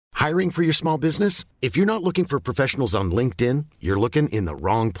Hiring for your small business? If you're not looking for professionals on LinkedIn, you're looking in the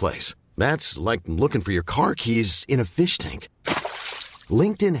wrong place. That's like looking for your car keys in a fish tank.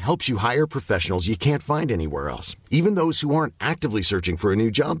 LinkedIn helps you hire professionals you can't find anywhere else, even those who aren't actively searching for a new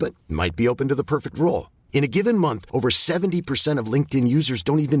job but might be open to the perfect role. In a given month, over 70% of LinkedIn users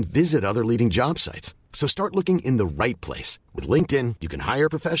don't even visit other leading job sites. So start looking in the right place. With LinkedIn, you can hire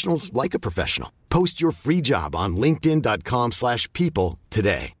professionals like a professional. Post your free job on linkedin.com/people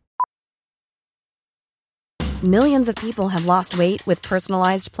today. Millions of people have lost weight with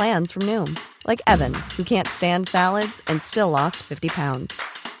personalized plans from Noom. Like Evan, who can't stand salads and still lost 50 pounds.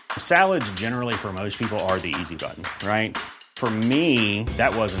 Salads generally for most people are the easy button, right? For me,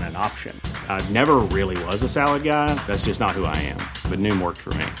 that wasn't an option. I never really was a salad guy. That's just not who I am. But Noom worked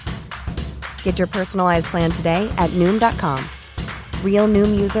for me. Get your personalized plan today at Noom.com. Real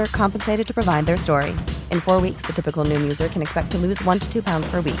Noom user compensated to provide their story. In 4 weeks, the typical Noom user can expect to lose 1 to 2 pounds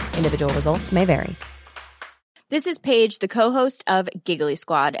per week. Individual results may vary. This is Paige, the co-host of Giggly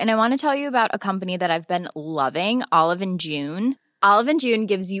Squad, and I want to tell you about a company that I've been loving, Olive & June. Olive & June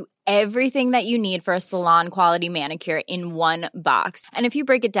gives you everything that you need for a salon-quality manicure in one box. And if you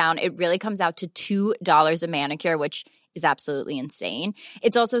break it down, it really comes out to $2 a manicure, which is absolutely insane.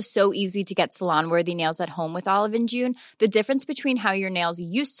 It's also so easy to get salon-worthy nails at home with Olive & June. The difference between how your nails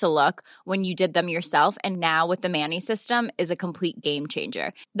used to look when you did them yourself and now with the Mani system is a complete game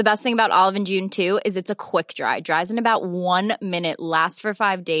changer. The best thing about Olive & June, too, is it's a quick dry. Dries in about 1 minute, lasts for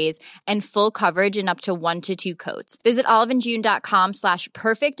 5 days, and full coverage in up to 1 to 2 coats. Visit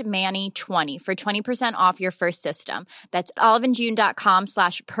oliveandjune.com/perfectmani20 for 20% off your first system. That's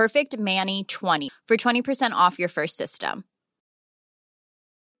oliveandjune.com/perfectmani20 for 20% off your first system.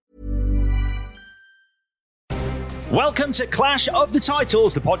 Welcome to Clash of the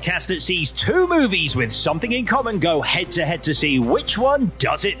Titles, the podcast that sees two movies with something in common go head-to-head to see which one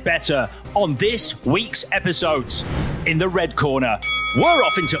does it better. On this week's episodes, in the red corner, we're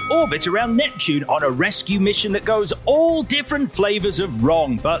off into orbit around Neptune on a rescue mission that goes all different flavors of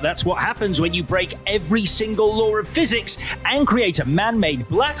wrong. But that's what happens when you break every single law of physics and create a man-made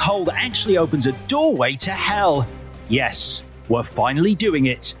black hole that actually opens a doorway to hell. Yes, we're finally doing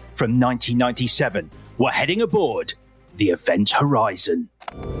it. From 1997, we're heading aboard the Event Horizon.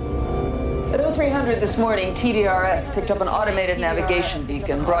 At 0300 this morning, TDRS picked up an automated navigation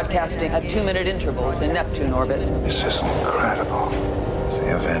beacon broadcasting at 2-minute intervals in Neptune orbit. This is incredible. It's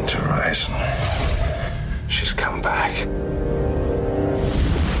the Event Horizon. She's come back.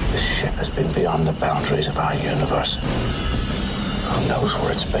 This ship has been beyond the boundaries of our universe. Who knows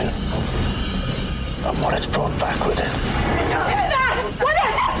where it's been and what it's brought back with it. Did you hear that? What is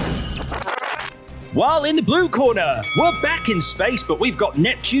it? While in the blue corner, we're back in space, but we've got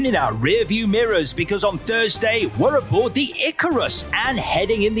Neptune in our rearview mirrors because on Thursday, we're aboard the Icarus and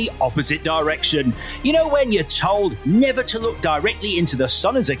heading in the opposite direction. You know when you're told never to look directly into the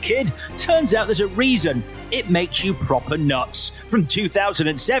sun as a kid? Turns out there's a reason. It makes you proper nuts. From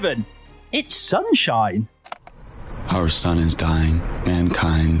 2007, it's Sunshine. Our sun is dying.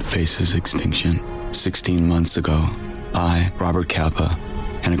 Mankind faces extinction. 16 months ago, I, Robert Capa,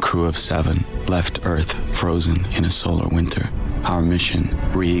 and a crew of 7 left Earth frozen in a solar winter. Our mission,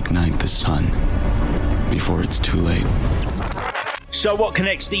 reignite the sun before it's too late. So what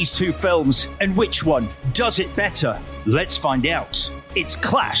connects these two films, and which one does it better? Let's find out. It's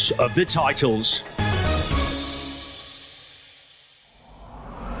Clash of the Titles.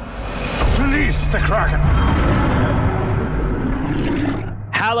 Release the Kraken!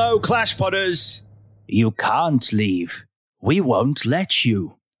 Hello, Clash Podders. You can't leave. We won't let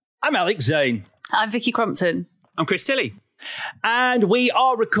you. I'm Alex Zane. I'm Vicky Crompton. I'm Chris Tilley. And we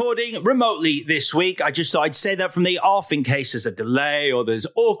are recording remotely this week. I just thought I'd say that from the off in case there's a delay or there's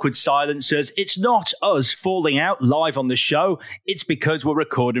awkward silences. It's not us falling out live on the show. It's because we're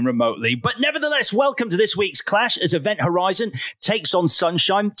recording remotely. But nevertheless, welcome to this week's Clash as Event Horizon takes on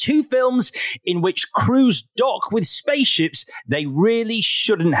Sunshine, two films in which crews dock with spaceships they really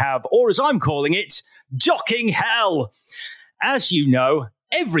shouldn't have, or as I'm calling it, docking hell. As you know,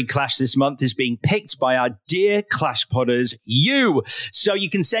 every Clash this month is being picked by our dear Clash Podders, you. So you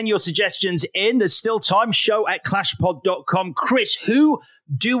can send your suggestions in. There's still time. show@clashpod.com. Chris, who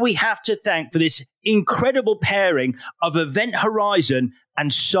do we have to thank for this incredible pairing of Event Horizon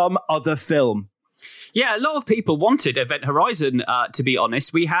and some other film? Yeah, a lot of people wanted Event Horizon, to be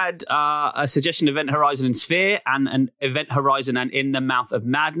honest. We had a suggestion of Event Horizon and Sphere and an Event Horizon and In the Mouth of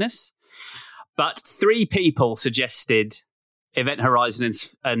Madness. But 3 people suggested Event Horizon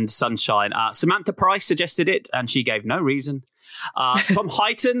and Sunshine. Samantha Price suggested it, and she gave no reason. Tom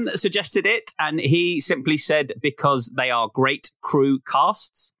Heighton suggested it, and he simply said because they are great crew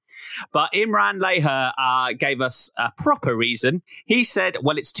casts. But Imran Leher gave us a proper reason. He said,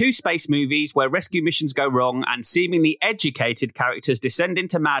 well, it's 2 space movies where rescue missions go wrong and seemingly educated characters descend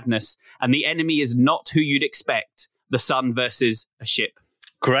into madness, and the enemy is not who you'd expect. The sun versus a ship.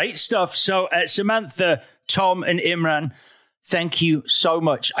 Great stuff. So, Samantha, Tom, and Imran, thank you so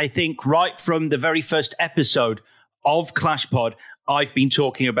much. I think right from the very first episode of Clash Pod, I've been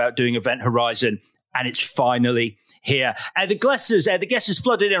talking about doing Event Horizon, and it's finally here. The guesses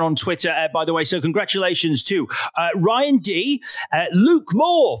flooded in on Twitter, by the way, so congratulations to Ryan D, Luke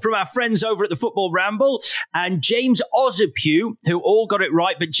Moore from our friends over at the Football Ramble, and James Ozepew, who all got it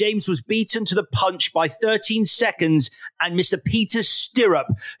right, but James was beaten to the punch by 13 seconds, and Mr. Peter Stirrup,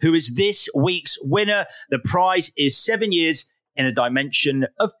 who is this week's winner. The prize is 7 years in a dimension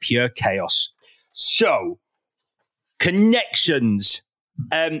of pure chaos. So, connections.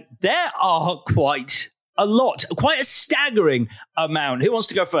 There are quite a staggering amount. Who wants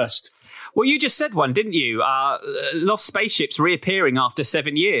to go first? Well, you just said one, didn't you? Lost spaceships reappearing after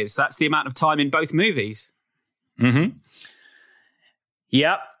 7 years. That's the amount of time in both movies. Mm-hmm.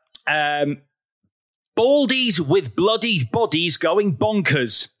 Yep. Baldies with bloody bodies going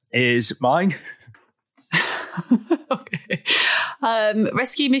bonkers is mine. Okay.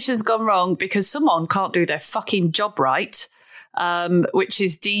 Rescue mission's gone wrong because someone can't do their fucking job right, which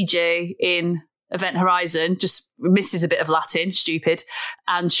is DJ in Event Horizon, just misses a bit of Latin, stupid,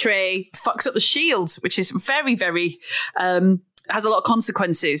 and Trey fucks up the shield, which is very, very, has a lot of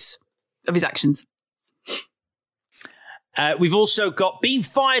consequences of his actions. We've also got being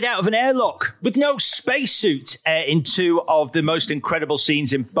fired out of an airlock with no spacesuit in 2 of the most incredible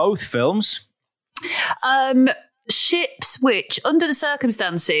scenes in both films. Ships which, under the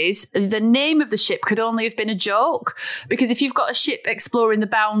circumstances, the name of the ship could only have been a joke, because if you've got a ship exploring the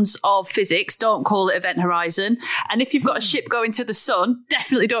bounds of physics, don't call it Event Horizon, and if you've got a ship going to the sun,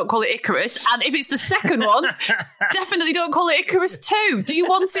 definitely don't call it Icarus, and if it's the second one, definitely don't call it Icarus 2. Do you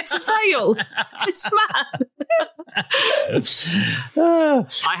want it to fail? It's mad.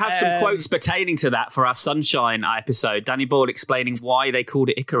 I have some quotes pertaining to that for our Sunshine episode. Danny Boyle explaining why they called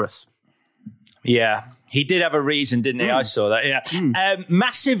it Icarus. Yeah, he did have a reason, didn't he? I saw that, yeah.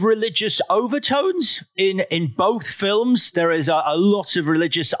 Massive religious overtones in both films. There is a lot of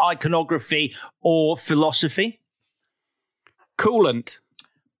religious iconography or philosophy. Coolant.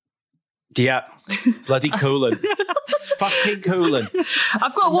 Yeah, bloody coolant. Fucking coolant.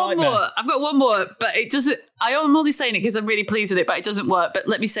 I've got one more, but it doesn't... I'm only saying it because I'm really pleased with it, but it doesn't work. But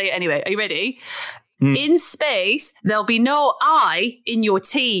let me say it anyway. Are you ready? In space, there'll be no I in your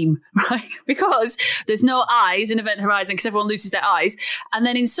team, right? Because there's no eyes in Event Horizon because everyone loses their eyes. And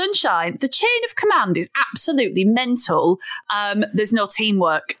then in Sunshine, the chain of command is absolutely mental. There's no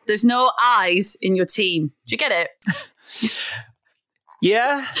teamwork. There's no eyes in your team. Do you get it?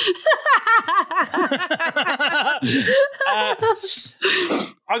 Yeah.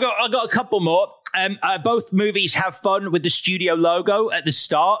 I got a couple more. Both movies have fun with the studio logo at the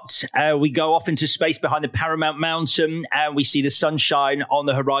start. We go off into space behind the Paramount Mountain, and we see the sunshine on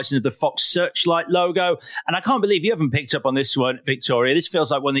the horizon of the Fox Searchlight logo. And I can't believe you haven't picked up on this one, Victoria. This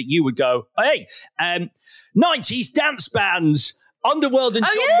feels like one that you would go, hey, 90s dance bands. Underworld and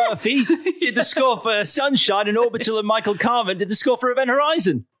John Murphy did the score for Sunshine, and Orbital and Michael Carmen did the score for Event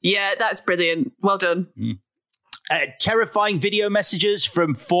Horizon. Yeah, that's brilliant. Well done. Terrifying video messages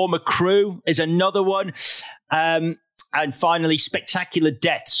from former crew is another one. And finally, spectacular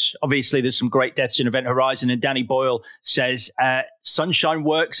deaths. Obviously, there's some great deaths in Event Horizon, and Danny Boyle says Sunshine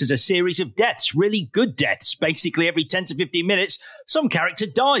works as a series of deaths, really good deaths. Basically, every 10 to 15 minutes, some character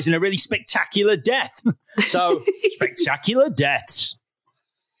dies in a really spectacular death. So, spectacular deaths.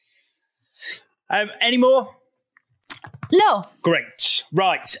 Any more? No. Great.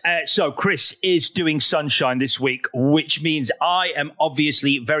 Right. So Chris is doing Sunshine this week, which means I am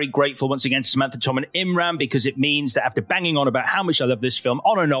obviously very grateful once again to Samantha, Tom, and Imran, because it means that after banging on about how much I love this film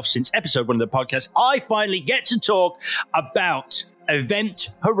on and off since episode 1 of the podcast, I finally get to talk about Event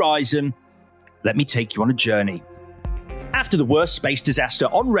Horizon. Let me take you on a journey. After the worst space disaster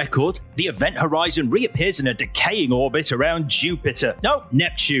on record, the Event Horizon reappears in a decaying orbit around Jupiter. No,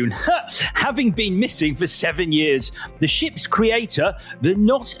 Neptune. Having been missing for 7 years, the ship's creator, the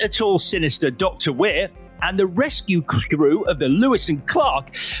not at all sinister Dr. Weir, and the rescue crew of the Lewis and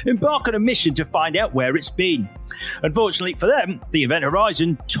Clark embark on a mission to find out where it's been. Unfortunately for them, the Event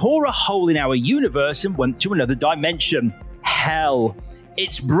Horizon tore a hole in our universe and went to another dimension. Hell.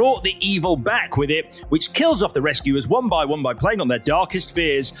 it's brought the evil back with it, which kills off the rescuers one by one by playing on their darkest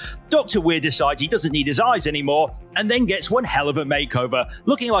fears. Dr. Weir decides he doesn't need his eyes anymore, and then gets one hell of a makeover,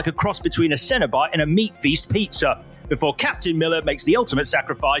 looking like a cross between a Cenobite and a Meat Feast pizza, before Captain Miller makes the ultimate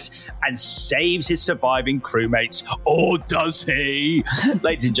sacrifice and saves his surviving crewmates. Or does he?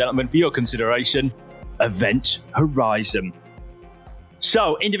 Ladies and gentlemen, for your consideration, Event Horizon.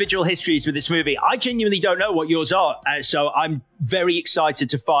 So, individual histories with this movie. I genuinely don't know what yours are, so I'm very excited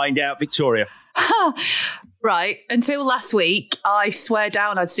to find out, Victoria. Right. Until last week, I swear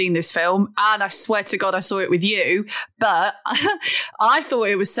down I'd seen this film, and I swear to God I saw it with you, but I thought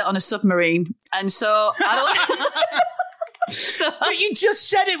it was set on a submarine, and so I don't... But you just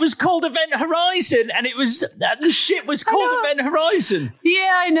said it was called Event Horizon, and the ship was called Event Horizon. Yeah,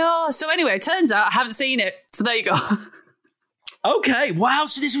 I know. So anyway, it turns out I haven't seen it, so there you go. Okay, wow,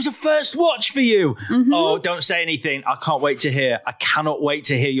 so this was a first watch for you. Mm-hmm. Oh, don't say anything. I can't wait to hear. I cannot wait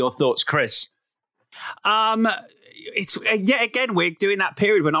to hear your thoughts, Chris. It's yet again, we're doing that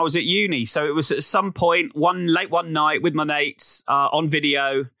period when I was at uni. So it was at some point, late one night with my mates on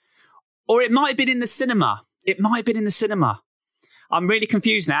video, or it might have been in the cinema. I'm really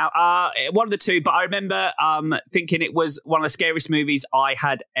confused now. One of the two, but I remember thinking it was one of the scariest movies I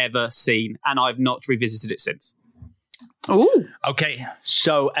had ever seen, and I've not revisited it since. Ooh. Okay,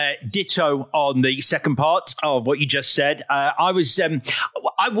 so ditto on the second part of what you just said. I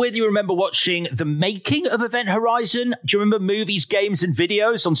weirdly remember watching the making of Event Horizon. Do you remember Movies, Games and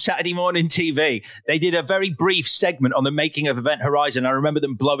Videos on Saturday morning TV? They did a very brief segment on the making of Event Horizon. I remember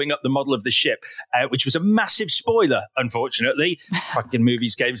them blowing up the model of the ship, which was a massive spoiler, unfortunately. Fucking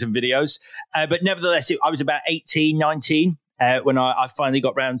Movies, Games and Videos. But nevertheless, I was about 18, 19 when I finally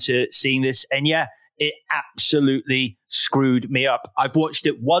got round to seeing this. And yeah, it absolutely screwed me up. I've watched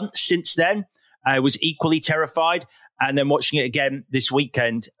it once since then. I was equally terrified. And then watching it again this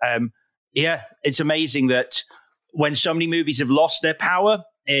weekend. It's amazing that when so many movies have lost their power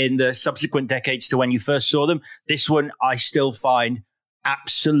in the subsequent decades to when you first saw them, this one I still find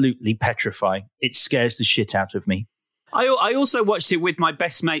absolutely petrifying. It scares the shit out of me. I also watched it with my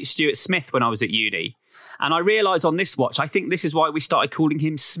best mate, Stuart Smith, when I was at uni. And I realised on this watch, I think this is why we started calling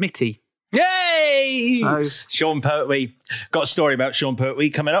him Smitty. Yay! Sean Pertwee. Got a story about Sean Pertwee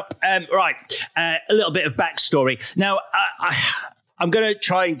coming up. Right, a little bit of backstory. Now, I'm going to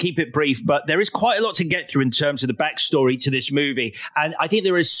try and keep it brief, but there is quite a lot to get through in terms of the backstory to this movie. And I think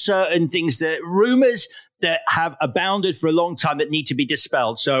there are certain things that rumours that have abounded for a long time that need to be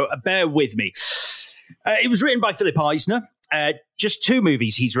dispelled. So bear with me. It was written by Philip Eisner. Just two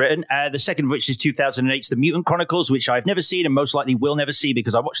movies he's written, the second of which is 2008's The Mutant Chronicles, which I've never seen and most likely will never see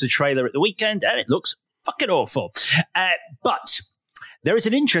because I watched the trailer at the weekend and it looks fucking awful. But there is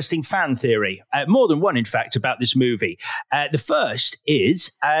an interesting fan theory, more than one, in fact, about this movie. The first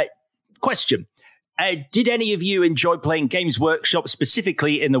is, question, did any of you enjoy playing Games Workshop,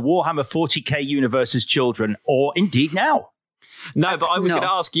 specifically in the Warhammer 40k universe as children, or indeed now? No, but I was going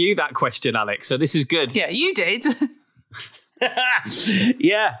to ask you that question, Alex, so this is good. Yeah, you did.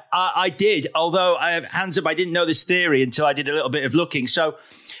 Yeah, I did. Although, hands up, I didn't know this theory until I did a little bit of looking. So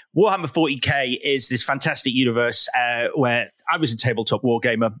Warhammer 40k is this fantastic universe where I was a tabletop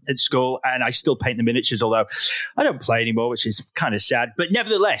wargamer at school and I still paint the miniatures, although I don't play anymore, which is kind of sad. But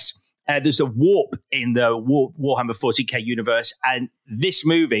nevertheless, there's a warp in the Warhammer 40k universe. And this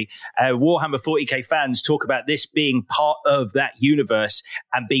movie, Warhammer 40k fans talk about this being part of that universe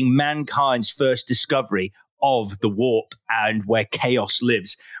and being mankind's first discovery of the warp and where chaos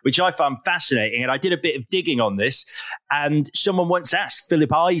lives, which I found fascinating. And I did a bit of digging on this. And someone once asked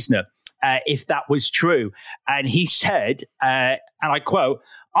Philip Eisner if that was true. And he said, and I quote,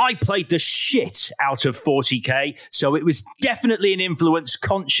 "I played the shit out of 40k, so it was definitely an influence,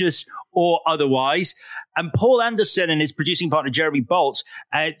 conscious or otherwise." And Paul Anderson and his producing partner, Jeremy Bolt,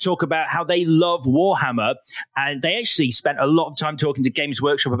 talk about how they love Warhammer. And they actually spent a lot of time talking to Games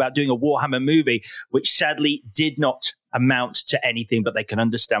Workshop about doing a Warhammer movie, which sadly did not amount to anything, but they can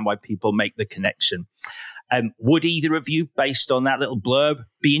understand why people make the connection. Would either of you, based on that little blurb,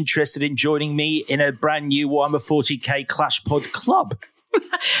 be interested in joining me in a brand new Warhammer 40k Clash Pod club?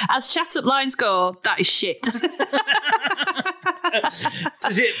 As chat up lines go, that is shit.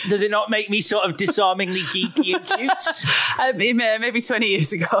 Does it not make me sort of disarmingly geeky and cute? Maybe 20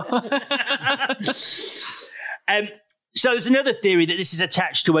 years ago. So there's another theory that this is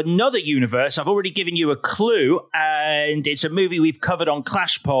attached to another universe. I've already given you a clue, and it's a movie we've covered on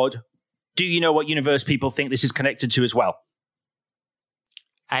Clash Pod. Do you know what universe people think this is connected to as well?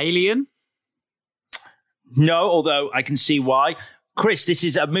 Alien? No, although I can see why. Chris, this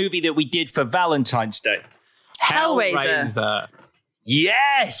is a movie that we did for Valentine's Day. Hellraiser.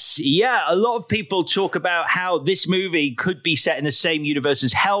 Yes. Yeah. A lot of people talk about how this movie could be set in the same universe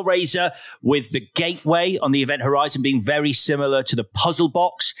as Hellraiser, with the gateway on the Event Horizon being very similar to the puzzle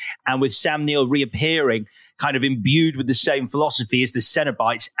box, and with Sam Neill reappearing kind of imbued with the same philosophy as the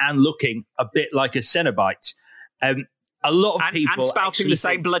Cenobites and looking a bit like a Cenobite. A lot of people... And spouting the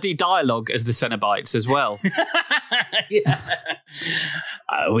same bloody dialogue as the Cenobites as well. Yeah.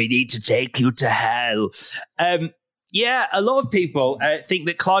 We need to take you to hell. Yeah, a lot of people think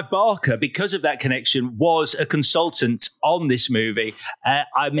that Clive Barker, because of that connection, was a consultant on this movie.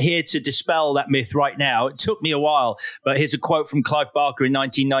 I'm here to dispel that myth right now. It took me a while, but here's a quote from Clive Barker in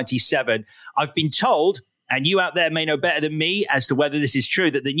 1997. I've been told, and you out there may know better than me as to whether this is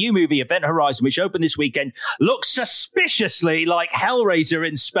true, that the new movie Event Horizon, which opened this weekend, looks suspiciously like Hellraiser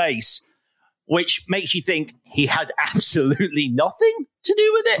in space, which makes you think he had absolutely nothing to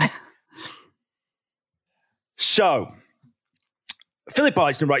do with it. So, Philip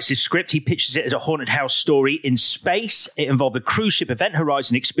Eisner writes his script. He pitches it as a haunted house story in space. It involved a cruise ship, Event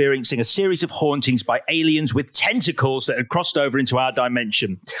Horizon, experiencing a series of hauntings by aliens with tentacles that had crossed over into our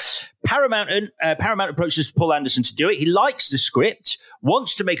dimension. Paramount approaches Paul Anderson to do it. He likes the script,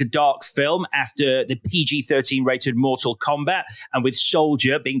 wants to make a dark film after the PG-13 rated Mortal Kombat, and with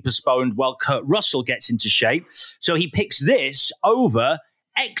Soldier being postponed while Kurt Russell gets into shape. So he picks this over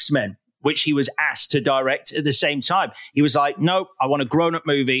X-Men, which he was asked to direct at the same time. He was like, nope, I want a grown-up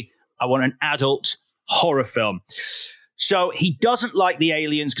movie. I want an adult horror film. So he doesn't like the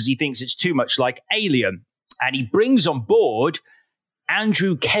aliens because he thinks it's too much like Alien. And he brings on board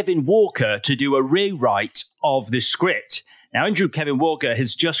Andrew Kevin Walker to do a rewrite of the script. Now, Andrew Kevin Walker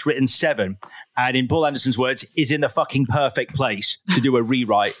has just written Seven, and in Paul Anderson's words, is in the fucking perfect place to do a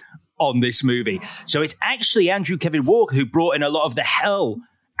rewrite on this movie. So it's actually Andrew Kevin Walker who brought in a lot of the hell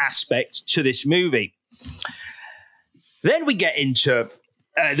aspect to this movie. Then we get into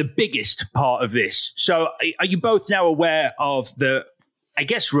the biggest part of this. So are you both now aware of the, I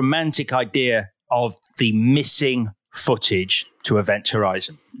guess, romantic idea of the missing footage to Event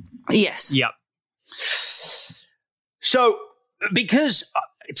Horizon? Yes. Yep. So because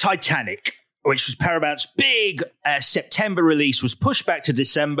Titanic, which was Paramount's big September release, was pushed back to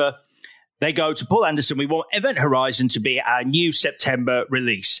December, they go to Paul Anderson, we want Event Horizon to be our new September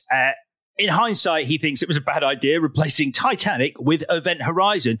release. In hindsight, he thinks it was a bad idea replacing Titanic with Event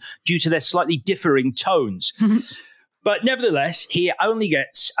Horizon due to their slightly differing tones. But nevertheless, he only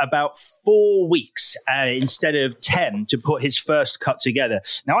gets about 4 weeks instead of 10 to put his first cut together.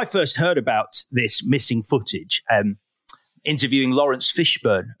 Now, I first heard about this missing footage interviewing Lawrence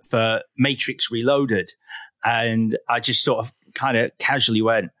Fishburne for Matrix Reloaded. And I just sort of kind of casually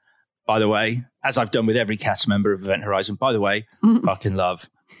went, by the way, as I've done with every cast member of Event Horizon, by the way, fucking love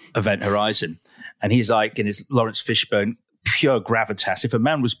Event Horizon. And he's like, in his Lawrence Fishburne, pure gravitas. If a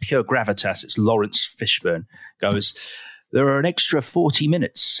man was pure gravitas, it's Lawrence Fishburne. Goes, there are an extra 40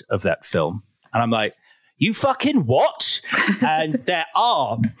 minutes of that film. And I'm like, you fucking what? And there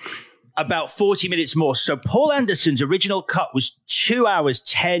are about 40 minutes more. So Paul Anderson's original cut was 2 hours,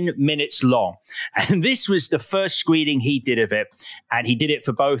 10 minutes long. And this was the first screening he did of it. And he did it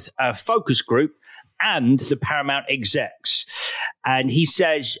for both a focus group and the Paramount execs. And he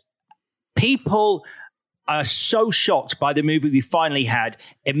says, people are so shocked by the movie we finally had.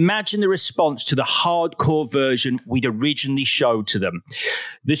 Imagine the response to the hardcore version we'd originally showed to them.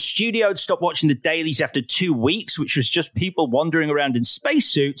 The studio had stopped watching the dailies after 2 weeks, which was just people wandering around in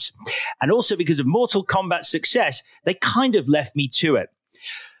spacesuits. And also because of Mortal Kombat's success, they kind of left me to it.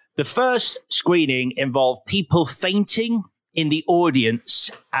 The first screening involved people fainting in the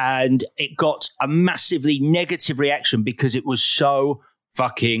audience, and it got a massively negative reaction because it was so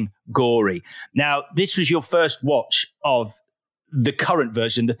fucking gory. Now, this was your first watch of the current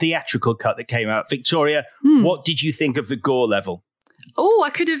version, the theatrical cut that came out. Victoria, what did you think of the gore level? Oh, I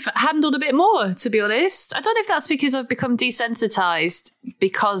could have handled a bit more, to be honest. I don't know if that's because I've become desensitized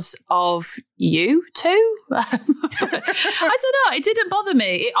because of you two. I don't know. It didn't bother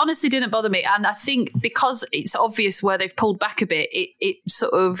me. It honestly didn't bother me. And I think because it's obvious where they've pulled back a bit, it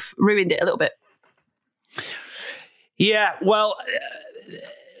sort of ruined it a little bit. Yeah, well,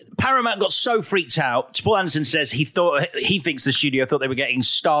 Paramount got so freaked out. Paul Anderson says he thinks the studio thought they were getting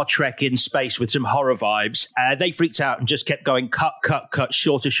Star Trek in space with some horror vibes. They freaked out and just kept going cut,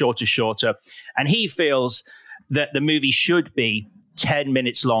 shorter. And he feels that the movie should be 10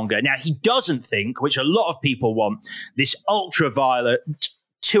 minutes longer. Now, he doesn't think, which a lot of people want, this ultraviolet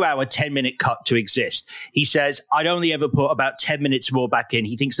 2 hour, 10-minute cut to exist. He says, I'd only ever put about 10 minutes more back in.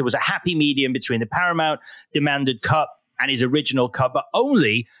 He thinks there was a happy medium between the Paramount demanded cut and his original cut, but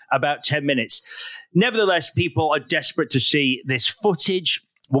only about 10 minutes. Nevertheless, people are desperate to see this footage.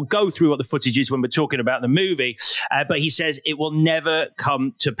 We'll go through what the footage is when we're talking about the movie, but he says it will never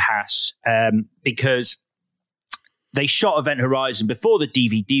come to pass because they shot Event Horizon before the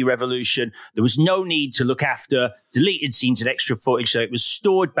DVD revolution. There was no need to look after deleted scenes and extra footage, so it was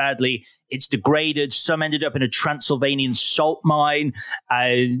stored badly. It's degraded. Some ended up in a Transylvanian salt mine,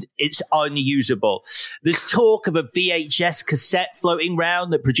 and it's unusable. There's talk of a VHS cassette floating around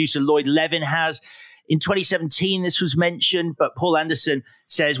that producer Lloyd Levin has. In 2017, this was mentioned, but Paul Anderson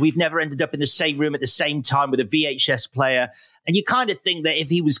says we've never ended up in the same room at the same time with a VHS player. And you kind of think that if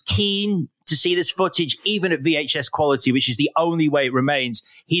he was keen to see this footage, even at VHS quality, which is the only way it remains,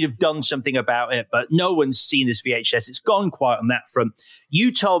 he'd have done something about it. But no one's seen this VHS. It's gone quiet on that front.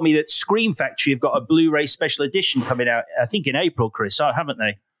 You told me that Scream Factory have got a Blu-ray special edition coming out, I think in April, Chris, haven't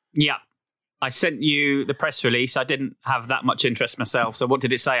they? Yeah. I sent you the press release. I didn't have that much interest myself. So what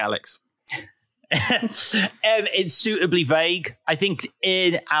did it say, Alex? It's suitably vague. I think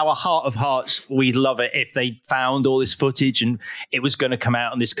in our heart of hearts, we'd love it if they found all this footage and it was going to come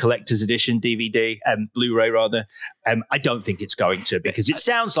out on this collector's edition DVD, Blu-ray rather. I don't think it's going to, because it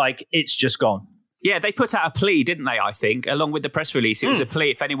sounds like it's just gone. Yeah, they put out a plea, didn't they, I think, along with the press release. It was a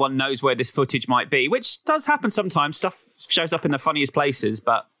plea if anyone knows where this footage might be, which does happen sometimes. Stuff shows up in the funniest places,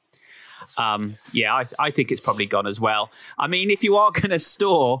 but yeah, I think it's probably gone as well. I mean, if you are going to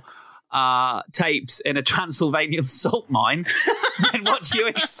store tapes in a Transylvanian salt mine, then what do you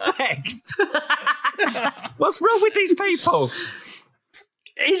expect? What's wrong with these people?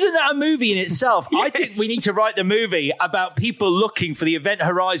 Isn't that a movie in itself? Yes. I think we need to write the movie about people looking for the Event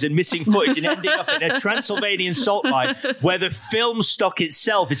Horizon missing footage and ending up in a Transylvanian salt mine where the film stock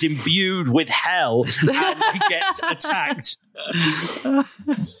itself is imbued with hell and gets attacked.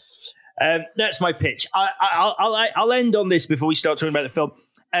 That's my pitch. I'll end on this before we start talking about the film.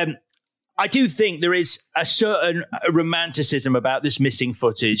 I do think there is a certain romanticism about this missing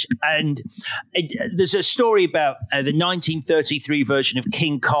footage. And there's a story about the 1933 version of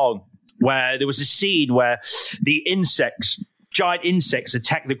King Kong, where there was a scene where the giant insects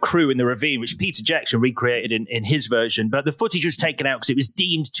attacked the crew in the ravine, which Peter Jackson recreated in his version. But the footage was taken out because it was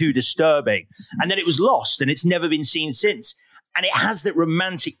deemed too disturbing. And then it was lost, and it's never been seen since. And it has that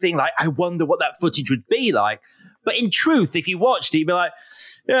romantic thing, like, I wonder what that footage would be like. But in truth, if you watched it, you'd be like,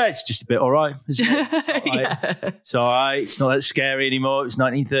 yeah, it's just a bit all right, isn't it? It's all right. Yeah. It's all right. It's not that scary anymore. It was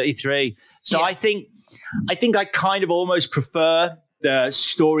 1933. So yeah. I think I kind of almost prefer the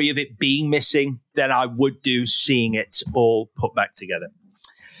story of it being missing than I would do seeing it all put back together.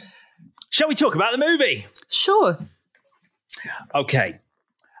 Shall we talk about the movie? Sure. Okay.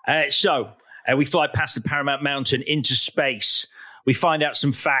 So we fly past the Paramount Mountain into space. We find out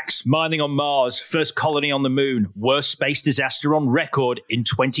some facts. Mining on Mars, first colony on the moon, worst space disaster on record. In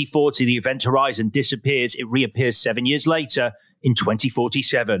 2040, the Event Horizon disappears. It reappears 7 years later in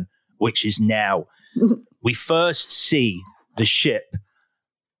 2047, which is now. We first see the ship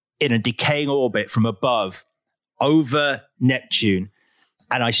in a decaying orbit from above over Neptune.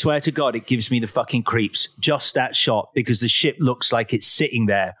 And I swear to God, it gives me the fucking creeps. Just that shot, because the ship looks like it's sitting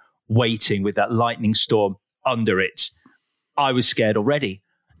there waiting with that lightning storm under it. I was scared already.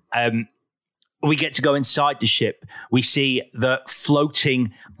 We get to go inside the ship. We see the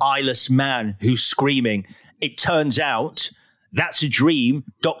floating eyeless man who's screaming. It turns out that's a dream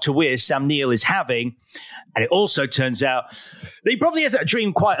Dr. Weir, Sam Neill, is having. And it also turns out that he probably has that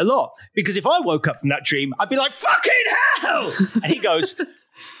dream quite a lot. Because if I woke up from that dream, I'd be like, fucking hell! And he goes,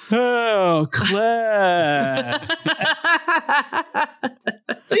 oh, Claire.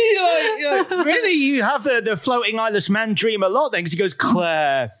 Really, you have the floating eyeless man dream a lot then? Because he goes,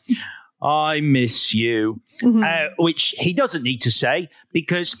 Claire, I miss you. Which he doesn't need to say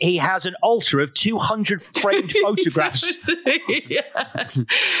because he has an altar of 200 framed photographs.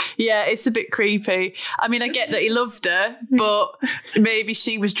 Yeah, it's a bit creepy. I mean, I get that he loved her, but maybe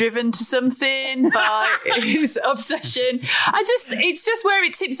she was driven to something by his obsession. It's just where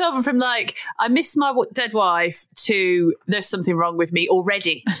it tips over from like, I miss my dead wife to there's something wrong with me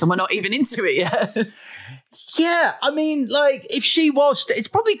already and we're not even into it yet. Yeah, I mean, like, if she was, it's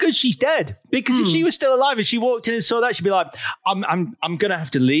probably good she's dead. Because if she was still alive and she walked in and saw that, she'd be like, I'm gonna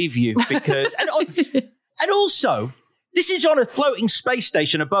have to leave you because, and also, this is on a floating space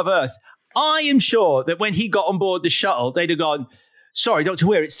station above Earth. I am sure that when he got on board the shuttle, they'd have gone, sorry, Dr.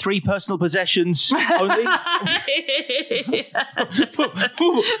 Weir, it's 3 personal possessions only.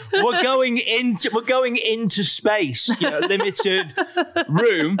 We're going into space, limited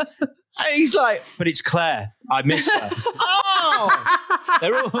room. And he's like, but it's Claire. I miss her.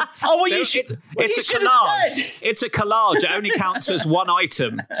 They're all. It's a collage. It's a collage. It only counts as one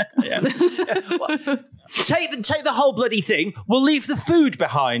item. Take the whole bloody thing. We'll leave the food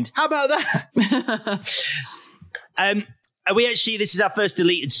behind. How about that? This is our first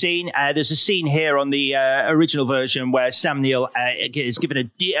deleted scene. There's a scene here on the original version where Sam Neill is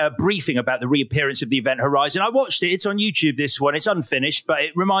given a briefing about the reappearance of the Event Horizon. I watched it. It's on YouTube, this one. It's unfinished, but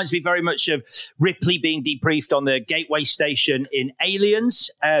it reminds me very much of Ripley being debriefed on the Gateway Station in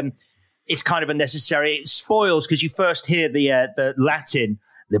Aliens. It's kind of unnecessary. It spoils because you first hear the Latin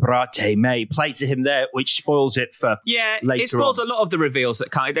Liberate Me played to him there, which spoils it for later it spoils on. A lot of the reveals that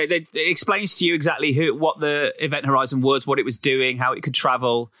it explains to you exactly what the Event Horizon was, what it was doing, how it could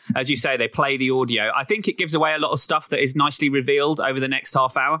travel. As you say, they play the audio. I think it gives away a lot of stuff that is nicely revealed over the next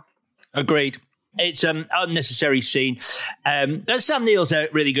half hour. Agreed. It's an unnecessary scene. Sam Neill's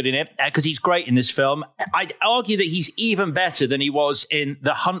really good in it because he's great in this film. I'd argue that he's even better than he was in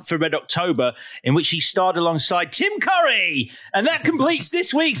The Hunt for Red October, in which he starred alongside Tim Curry. And that completes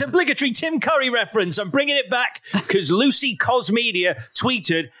this week's obligatory Tim Curry reference. I'm bringing it back because Lucy Cosmedia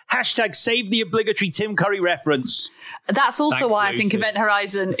tweeted, #save the obligatory Tim Curry reference. That's also Thanks, why Lucy. I think Event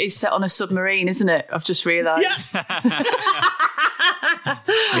Horizon is set on a submarine, isn't it? I've just realised.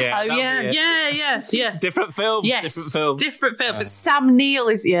 Yes. Yeah. Different film. Yes, different film. But Sam Neill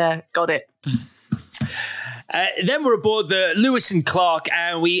is, got it. Then we're aboard the Lewis and Clark,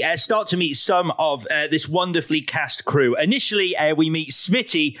 and we start to meet some of this wonderfully cast crew. Initially, we meet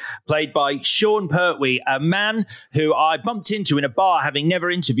Smitty, played by Sean Pertwee, a man who I bumped into in a bar having never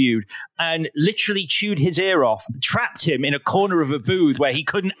interviewed, and literally chewed his ear off, trapped him in a corner of a booth where he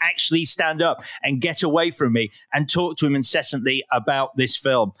couldn't actually stand up and get away from me, and talk to him incessantly about this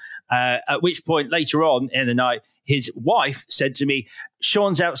film. At which point, later on in the night, his wife said to me,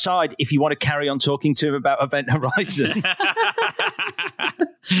 "Sean's outside if you want to carry on talking to him about Event Horizon."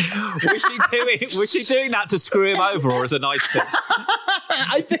 Was she doing that to screw him over or as a nice thing?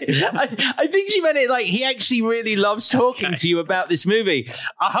 I think she meant it like he actually really loves talking to you about this movie.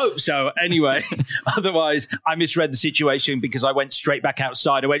 I hope so, anyway. Otherwise, I misread the situation because I went straight back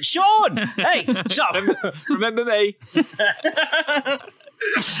outside. I went, "Sean, hey, stop. Remember me?"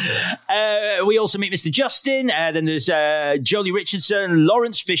 We also meet Mr. Justin. Then there's Jolie Richardson,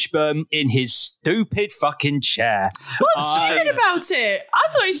 Lawrence Fishburne in his stupid fucking chair. What's stupid about it? I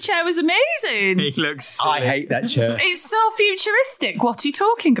thought his chair was amazing. He looks silly. I hate that chair. It's so futuristic. What are you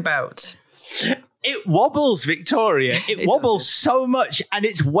talking about? It wobbles, Victoria. It wobbles so much, and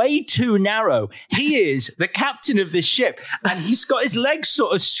it's way too narrow. He is the captain of this ship, and he's got his legs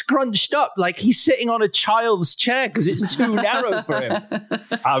sort of scrunched up like he's sitting on a child's chair because it's too narrow for him.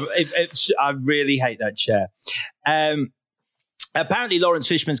 I really hate that chair. Apparently, Lawrence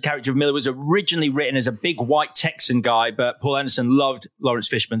Fishburne's character of Miller was originally written as a big white Texan guy, but Paul Anderson loved Lawrence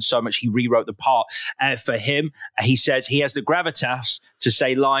Fishburne so much he rewrote the part for him. He says he has the gravitas to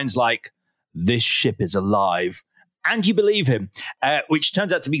say lines like, "This ship is alive," and you believe him, which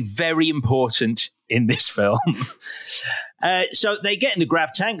turns out to be very important in this film. So they get in the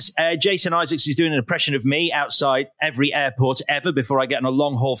grav tanks. Jason Isaacs is doing an impression of me outside every airport ever before I get on a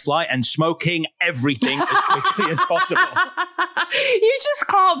long-haul flight and smoking everything as quickly as possible. You just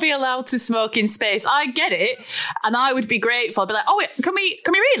can't be allowed to smoke in space. I get it, and I would be grateful. I'd be like, "Oh, wait, can we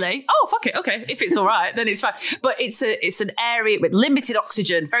really? Oh, fuck it, okay. If it's all right, then it's fine." But it's an area with limited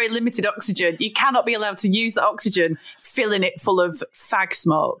oxygen, very limited oxygen. You cannot be allowed to use the oxygen, filling it full of fag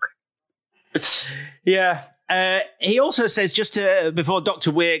smoke. Yeah. He also says, just before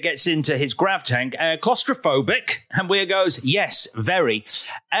Dr. Weir gets into his grav tank, claustrophobic, and Weir goes, "Yes, very,"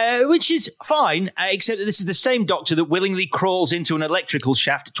 which is fine, except that this is the same doctor that willingly crawls into an electrical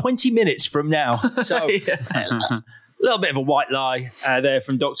shaft 20 minutes from now. So a little bit of a white lie there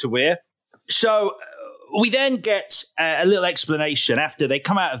from Dr. Weir. So we then get a little explanation after they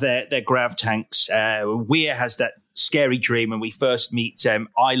come out of their grav tanks. Weir has that scary dream, and we first meet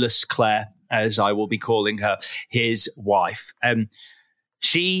Eyeless Claire, as I will be calling her, his wife.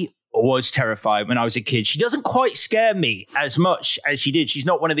 She was terrified when I was a kid. She doesn't quite scare me as much as she did. She's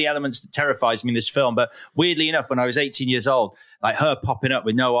not one of the elements that terrifies me in this film. But weirdly enough, when I was 18 years old, like her popping up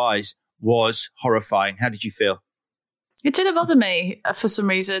with no eyes was horrifying. How did you feel? It didn't bother me for some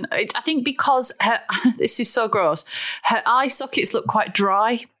reason. I think because this is so gross. Her eye sockets look quite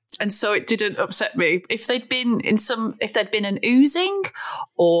dry. And so it didn't upset me. If there'd been an oozing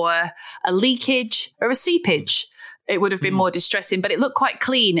or a leakage or a seepage, it would have been more distressing. But it looked quite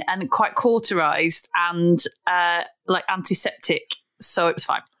clean and quite cauterized and like antiseptic. So it was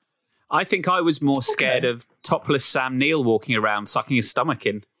fine. I think I was more scared of topless Sam Neill walking around sucking his stomach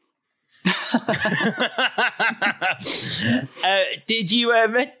in. Did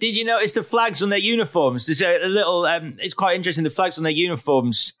you notice the flags on their uniforms? There's a little. It's quite interesting. The flags on their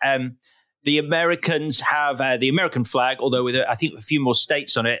uniforms. The Americans have the American flag, although with I think a few more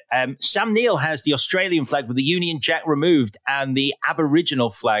states on it. Sam Neill has the Australian flag with the Union Jack removed and the Aboriginal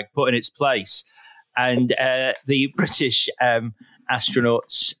flag put in its place. And the British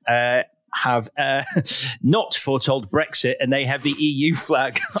astronauts have not foretold Brexit, and they have the EU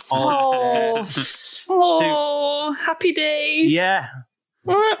flag on. Oh, happy days! Yeah,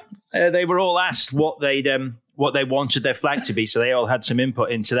 they were all asked what they wanted their flag to be, so they all had some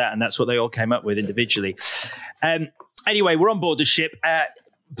input into that, and that's what they all came up with individually. Anyway, we're on board the ship.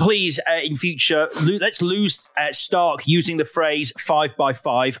 Please, in future, let's lose Stark using the phrase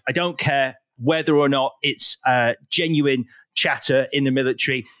 5x5. I don't care whether or not it's genuine chatter in the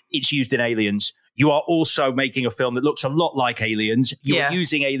military. It's used in Aliens. You are also making a film that looks a lot like Aliens. You're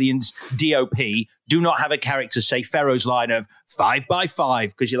using Aliens DOP. Do not have a character say Pharaoh's line of 5x5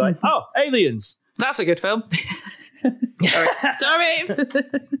 because you're like, oh, Aliens. That's a good film. Sorry.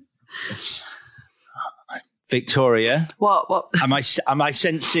 Victoria. What? Am I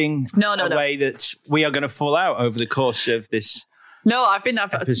sensing a way that we are going to fall out over the course of this? No, I've been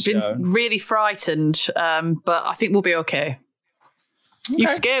really frightened, but I think we'll be okay. You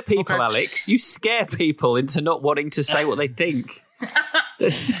scare people, Alex. You scare people into not wanting to say what they think.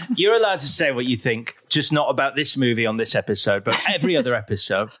 You're allowed to say what you think, just not about this movie on this episode, but every other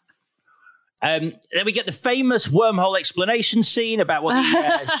episode. Then we get the famous wormhole explanation scene about what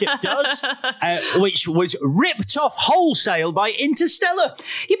the ship does, which was ripped off wholesale by Interstellar.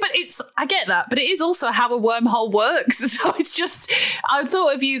 Yeah, but I get that, but it is also how a wormhole works. So it's just, I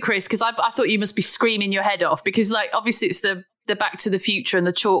thought of you, Chris, because I thought you must be screaming your head off because, like, obviously it's the Back to the Future and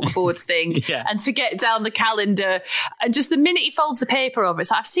the chalkboard thing, and to get down the calendar, and just the minute he folds the paper over,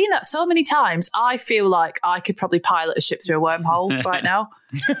 it's like, I've seen that so many times. I feel like I could probably pilot a ship through a wormhole right now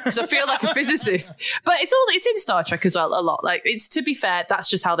because I feel like a physicist. But it's in Star Trek as well a lot. Like, it's, to be fair, that's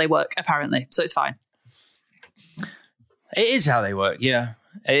just how they work apparently, so it's fine. It is how they work. Yeah,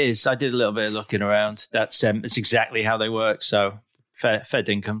 it is. I did a little bit of looking around. It's exactly how they work. So fair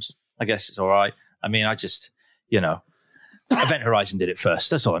dinkum. I guess it's all right. I mean, I just Event Horizon did it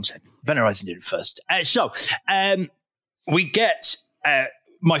first. That's all I'm saying. Event Horizon did it first. We get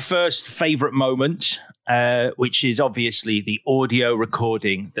my first favourite moment, which is obviously the audio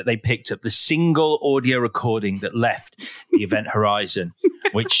recording that they picked up, the single audio recording that left the Event Horizon,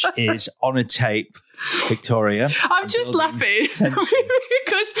 which is on a tape. Victoria. I'm just laughing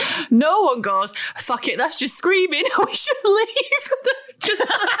because no one goes, fuck it, that's just screaming. We should leave.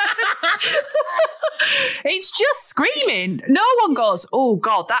 It's just screaming. No one goes, oh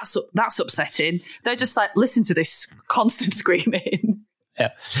God, that's upsetting. They're just like, listen to this constant screaming.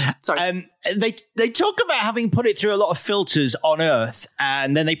 Yeah. Sorry. They talk about having put it through a lot of filters on Earth,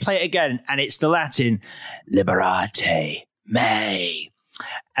 and then they play it again, and it's the Latin Liberate Me.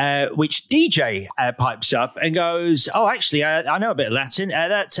 Which DJ pipes up and goes, oh, actually, I know a bit of Latin.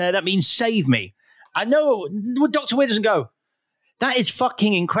 That means save me. I know. Dr. Weir doesn't go, that is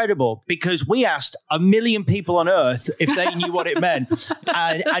fucking incredible, because we asked 1 million people on Earth if they knew what it meant,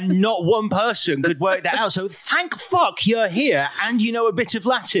 and not one person could work that out. So thank fuck you're here and you know a bit of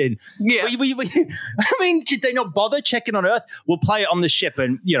Latin. Yeah. I mean, did they not bother checking on Earth? We'll play it on the ship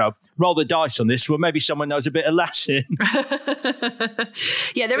and, roll the dice on this. Well, maybe someone knows a bit of Latin.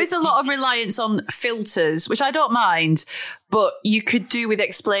 Yeah, there is a lot of reliance on filters, which I don't mind, but you could do with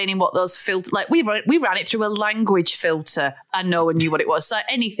explaining what those filters, like we ran it through a language filter and no one knew what it was. So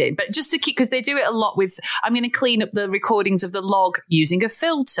anything, but just to keep, because they do it a lot with, I'm going to clean up the recordings of the log using a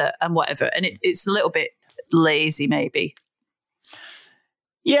filter and whatever. And it's a little bit lazy, maybe.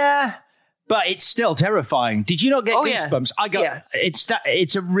 Yeah, but it's still terrifying. Did you not get goosebumps? Yeah. I got. Yeah.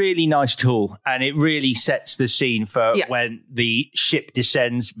 It's a really nice tool, and it really sets the scene for when the ship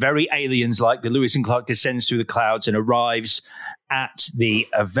descends, very Aliens-like. The Lewis and Clark descends through the clouds and arrives at the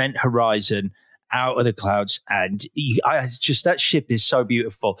Event Horizon, out of the clouds, and that ship is so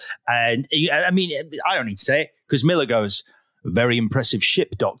beautiful. And I mean, I don't need to say it because Miller goes, "Very impressive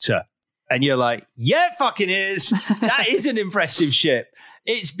ship, Doctor." And you're like, yeah, it fucking is. That is an impressive ship.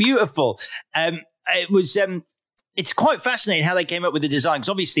 It's beautiful. It's quite fascinating how they came up with the design, because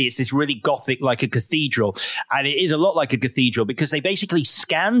obviously it's this really gothic, like a cathedral. And it is a lot like a cathedral because they basically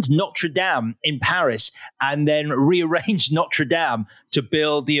scanned Notre Dame in Paris and then rearranged Notre Dame to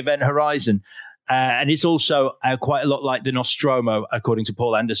build the Event Horizon. And it's also quite a lot like the Nostromo, according to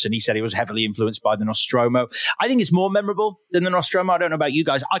Paul Anderson. He said he was heavily influenced by the Nostromo. I think it's more memorable than the Nostromo. I don't know about you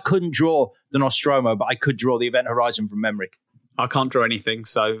guys. I couldn't draw the Nostromo, but I could draw the Event Horizon from memory. I can't draw anything,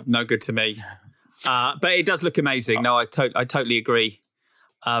 so no good to me. But it does look amazing. No, I totally agree.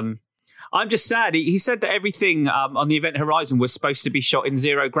 I'm just sad. He said that everything on the Event Horizon was supposed to be shot in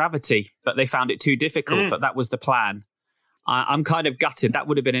zero gravity, but they found it too difficult. But that was the plan. I'm kind of gutted. That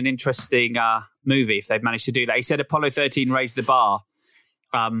would have been an interesting movie if they'd managed to do that. He said Apollo 13 raised the bar,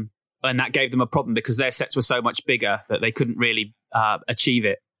 and that gave them a problem because their sets were so much bigger that they couldn't really achieve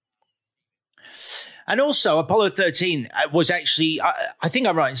it. And also, Apollo 13 was actually, I think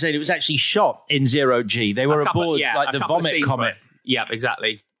I'm right in saying it was actually shot in zero G. They were aboard like the Vomit Comet. Yeah,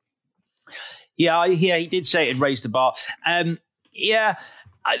 exactly. Yeah, he did say it raised the bar.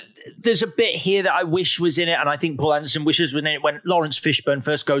 There's a bit here that I wish was in it, and I think Paul Anderson wishes was in it when Lawrence Fishburne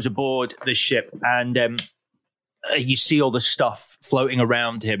first goes aboard the ship, and you see all the stuff floating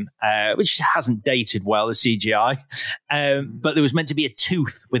around him, which hasn't dated well, the CGI. But there was meant to be a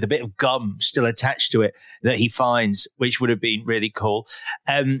tooth with a bit of gum still attached to it that he finds, which would have been really cool.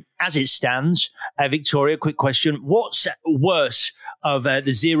 As it stands, Victoria, quick question. What's worse of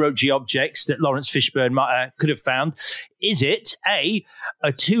the zero-G objects that Lawrence Fishburne could have found? Is it, A,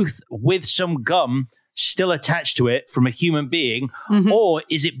 a tooth with some gum still attached to it from a human being, or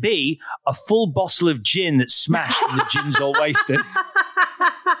is it B, a full bottle of gin that's smashed and the gin's all wasted?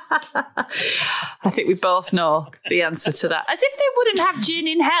 I think we both know the answer to that. As if they wouldn't have gin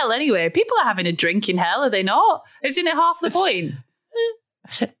in hell anyway. People are having a drink in hell, are they not? Isn't it half the point?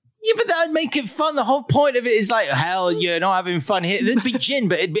 Yeah, but that'd make it fun. The whole point of it is like, hell, you're not having fun here. It'd be gin,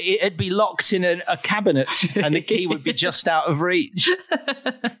 but it'd be locked in a cabinet and the key would be just out of reach.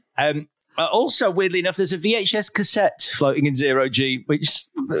 Also, weirdly enough, there's a VHS cassette floating in zero G, which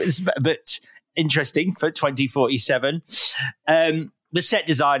is a bit interesting for 2047. The set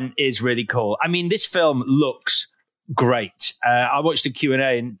design is really cool. I mean, this film looks great. I watched a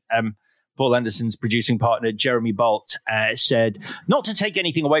Q&A and Paul Anderson's producing partner, Jeremy Bolt, said, not to take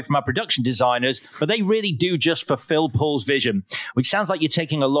anything away from our production designers, but they really do just fulfill Paul's vision, which sounds like you're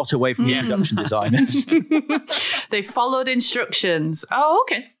taking a lot away from your production designers. They followed instructions. Oh,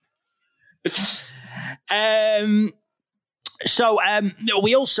 okay. So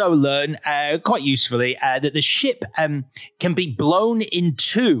we also learn, quite usefully, that the ship can be blown in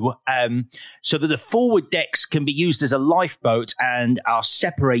two so that the forward decks can be used as a lifeboat and are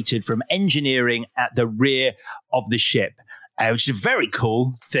separated from engineering at the rear of the ship, which is a very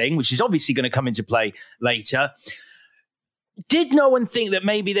cool thing, which is obviously going to come into play later. Did no one think that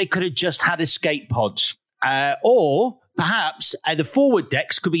maybe they could have just had escape pods? Or perhaps the forward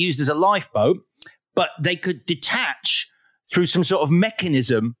decks could be used as a lifeboat, but they could detach through some sort of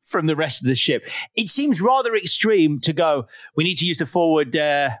mechanism from the rest of the ship. It seems rather extreme to go, we need to use the forward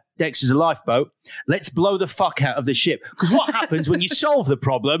decks as a lifeboat. Let's blow the fuck out of the ship. Because what happens when you solve the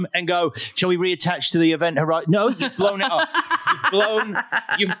problem and go, shall we reattach to the Event Horizon? No, you've blown it up.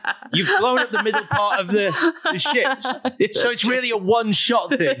 You've blown up the middle part of the ship. So it's really a one-shot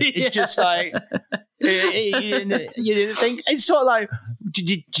thing. It's just like, you didn't think. It's sort of like,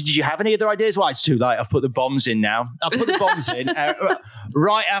 did you have any other ideas? Well, it's too late. I've put the bombs in now. I put the bombs in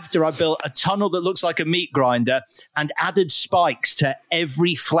right after I built a tunnel that looks like a meat grinder and added spikes to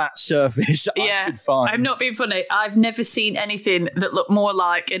every flat surface I could find. I'm not being funny. I've never seen anything that looked more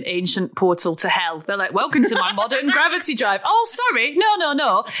like an ancient portal to hell. They're like, welcome to my modern gravity drive. Oh, sorry.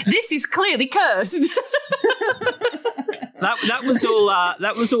 No. This is clearly cursed.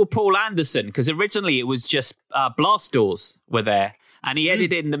 That was all Paul Anderson, because originally it was just blast doors were there. And he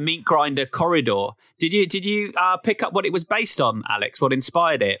added in the meat grinder corridor. Did you pick up what it was based on, Alex? What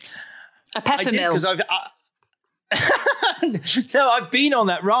inspired it? A pepper mill. Because I've been on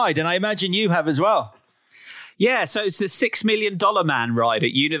that ride, and I imagine you have as well. Yeah, so it's the $6 Million Man ride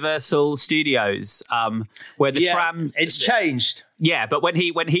at Universal Studios, where the tram. It's changed. Yeah, but when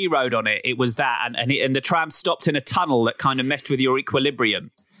he rode on it, it was that, and the tram stopped in a tunnel that kind of messed with your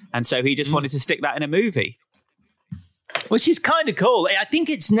equilibrium, and so he just wanted to stick that in a movie. Which is kind of cool. I think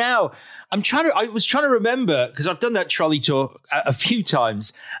it's now. I was trying to remember, because I've done that trolley tour a few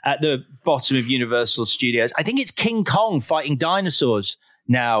times at the bottom of Universal Studios. I think it's King Kong fighting dinosaurs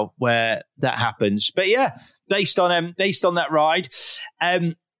now where that happens. But yeah, based on that ride.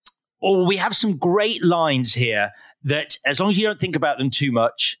 We have some great lines here that, as long as you don't think about them too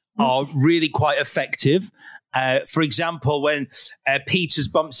much, are really quite effective. For example, when Peters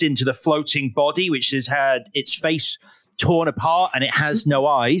bumps into the floating body, which has had its face torn apart and it has no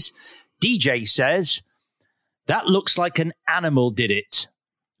eyes, DJ says, that looks like an animal did it,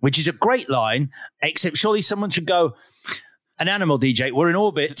 which is a great line, except surely someone should go, An animal, DJ. We're in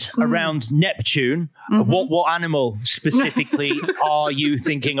orbit around Neptune. What animal specifically are you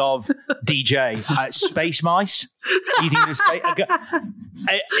thinking of, DJ? Space mice? Do you think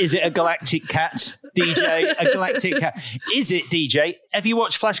is it a galactic cat, DJ? A galactic cat. Is it, DJ? Have you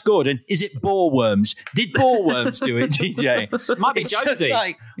watched Flash Gordon? Is it boar worms? Did boar worms do it, DJ? Might be Jonesy.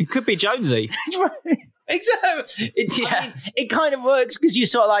 It could be Jonesy. Exactly. It kind of works because you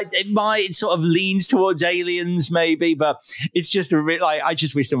sort of it sort of leans towards aliens maybe, but it's just a bit I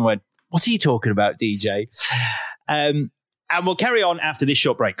just wish someone went, what are you talking about, DJ? And we'll carry on after this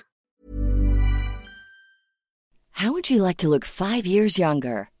short break. How would you like to look 5 years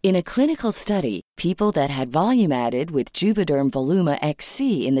younger? In a clinical study, people that had volume added with Juvederm Voluma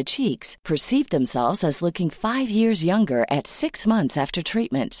XC in the cheeks perceived themselves as looking 5 years younger at 6 months after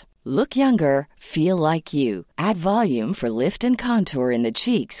treatment. Look younger, feel like you. Add volume for lift and contour in the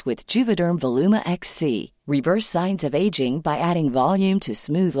cheeks with Juvederm Voluma XC. Reverse signs of aging by adding volume to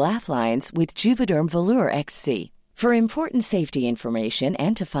smooth laugh lines with Juvederm Volure XC. For important safety information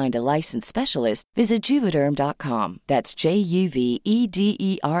and to find a licensed specialist, visit Juvederm.com. That's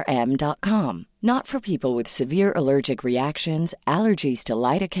JUVEDERM.com. Not for people with severe allergic reactions, allergies to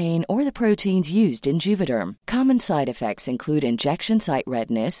lidocaine, or the proteins used in Juvederm. Common side effects include injection site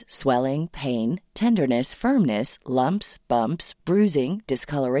redness, swelling, pain, tenderness, firmness, lumps, bumps, bruising,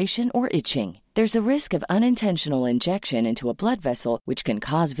 discoloration, or itching. There's a risk of unintentional injection into a blood vessel, which can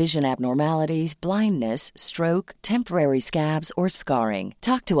cause vision abnormalities, blindness, stroke, temporary scabs, or scarring.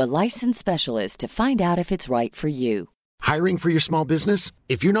 Talk to a licensed specialist to find out if it's right for you. Hiring for your small business?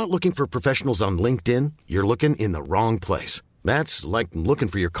 If you're not looking for professionals on LinkedIn, you're looking in the wrong place. That's like looking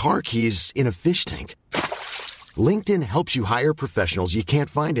for your car keys in a fish tank. LinkedIn helps you hire professionals you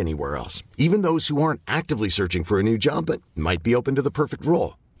can't find anywhere else, even those who aren't actively searching for a new job but might be open to the perfect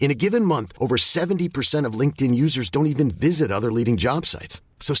role. In a given month, over 70% of LinkedIn users don't even visit other leading job sites.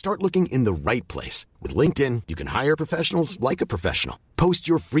 So start looking in the right place. With LinkedIn, you can hire professionals like a professional. Post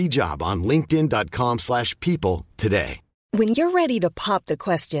your free job on linkedin.com/people today. When you're ready to pop the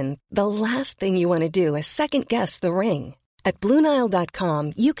question, the last thing you want to do is second-guess the ring. At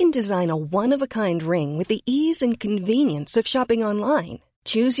BlueNile.com, you can design a one-of-a-kind ring with the ease and convenience of shopping online.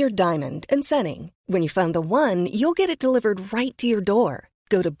 Choose your diamond and setting. When you find the one, you'll get it delivered right to your door.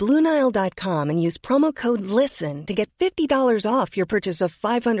 Go to BlueNile.com and use promo code LISTEN to get $50 off your purchase of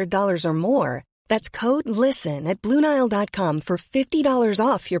 $500 or more. That's code LISTEN at BlueNile.com for $50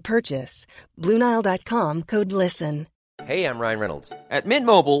 off your purchase. BlueNile.com, code LISTEN. Hey, I'm Ryan Reynolds. At Mint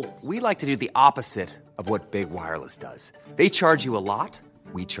Mobile, we like to do the opposite of what Big Wireless does. They charge you a lot,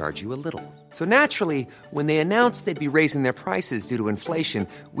 we charge you a little. So naturally, when they announced they'd be raising their prices due to inflation,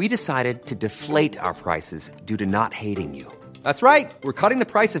 we decided to deflate our prices due to not hating you. That's right. We're cutting the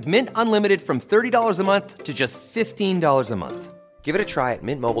price of Mint Unlimited from $30 a month to just $15 a month. Give it a try at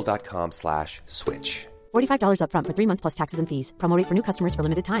mintmobile.com/switch. $45 up front for 3 months plus taxes and fees. Promo rate for new customers for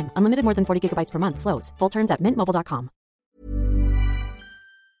limited time. Unlimited more than 40 gigabytes per month. Slows full terms at mintmobile.com.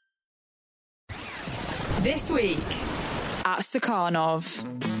 This week at Stakhanov.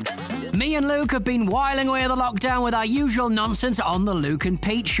 Me and Luke have been whiling away the lockdown with our usual nonsense on the Luke and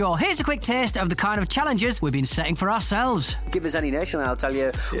Pete show. Here's a quick taste of the kind of challenges we've been setting for ourselves. Give us any nation and I'll tell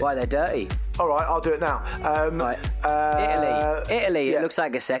you why they're dirty. All right, I'll do it now. Right. Italy, yeah. It looks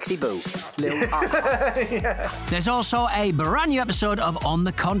like a sexy boot. Yeah. There's also a brand new episode of On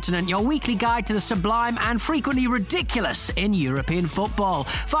the Continent, your weekly guide to the sublime and frequently ridiculous in European football.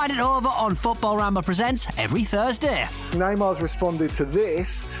 Find it over on Football Ramble Presents every Thursday. Neymar's responded to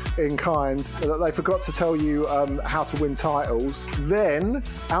this in kind, that they forgot to tell you how to win titles. Then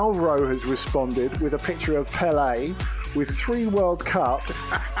Alvaro has responded with a picture of Pelé with 3 World Cups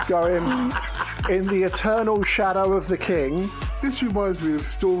going in the eternal shadow of the king. This reminds me of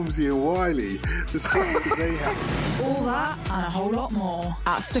Stormzy and Wiley, the spots that they have. All that and a whole lot more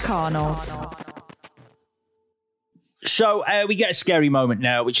at Stakhanov. So we get a scary moment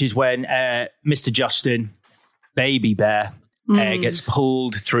now, which is when Mr. Justin, Baby Bear, gets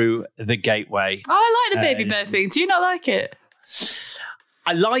pulled through the gateway. Oh, I like the Baby Bear thing. Do you not like it?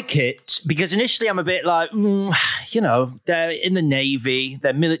 I like it because initially I'm a bit like, they're in the Navy,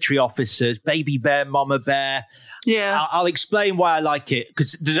 they're military officers, Baby Bear, Mama Bear. Yeah. I'll explain why I like it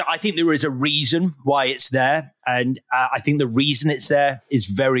because I think there is a reason why it's there. And I think the reason it's there is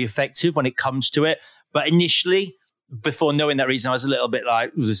very effective when it comes to it. But initially, before knowing that reason, I was a little bit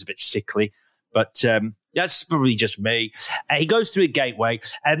like, this is a bit sickly. But That's probably just me. He goes through a gateway,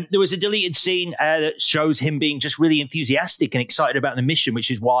 and there was a deleted scene that shows him being just really enthusiastic and excited about the mission, which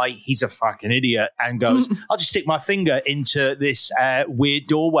is why he's a fucking idiot and goes, I'll just stick my finger into this weird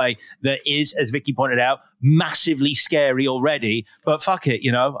doorway that is, as Vicky pointed out, massively scary already. But fuck it,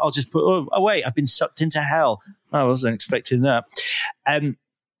 I'll just put, oh wait, I've been sucked into hell. I wasn't expecting that.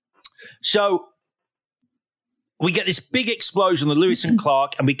 So we get this big explosion on the Lewis and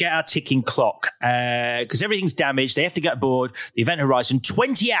Clark, and we get our ticking clock because everything's damaged. They have to get aboard the Event Horizon.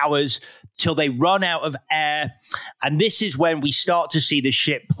 20 hours till they run out of air. And this is when we start to see the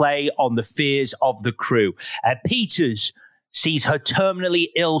ship play on the fears of the crew. Peters sees her terminally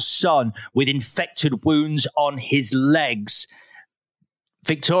ill son with infected wounds on his legs.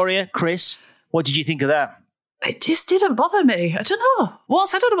 Victoria, Chris, what did you think of that? It just didn't bother me. I don't know. I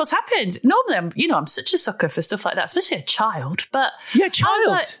don't know what's happened. Normally, I'm such a sucker for stuff like that, especially a child. But yeah, child. I was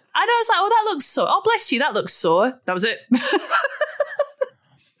like, oh, that looks sore. Oh, bless you, that looks sore. That was it.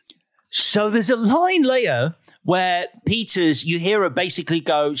 So there's a line later where Peters, you hear her basically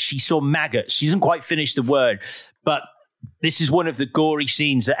go, she saw maggots. She doesn't quite finish the word, but this is one of the gory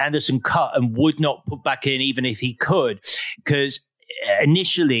scenes that Anderson cut and would not put back in even if he could, because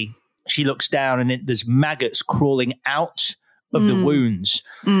initially she looks down and there's maggots crawling out of the wounds.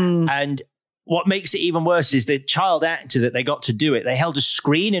 And what makes it even worse is the child actor that they got to do it. They held a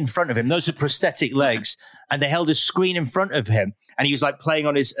screen in front of him. Those are prosthetic legs. And they held a screen in front of him. And he was like playing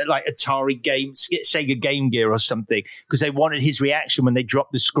on his like Atari game, Sega Game Gear or something, because they wanted his reaction when they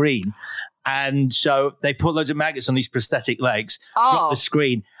dropped the screen. And so they put loads of maggots on these prosthetic legs, drop the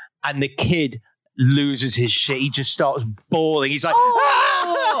screen, and the kid loses his shit. He just starts bawling. He's like,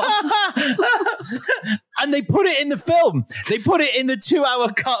 and they put it in the film. They put it in the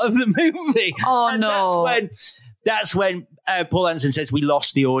 2-hour cut of the movie. Oh, and no. That's when Paul Anderson says we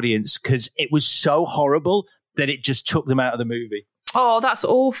lost the audience because it was so horrible that it just took them out of the movie. Oh, that's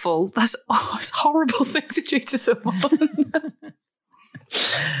awful. It's a horrible thing to do to someone.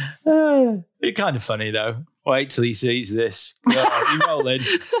 It's kind of funny, though. Wait till he sees this. Yeah, you rolling.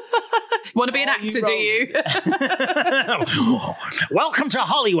 Want to be an actor, do you? Welcome to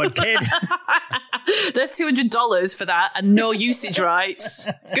Hollywood, kid. There's $200 for that and no usage rights.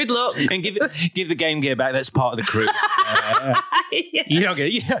 Good luck. And give the Game Gear back. That's part of the crew. You don't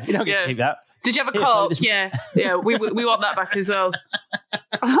get to keep that. Did you have a call? Yeah. We want that back as well.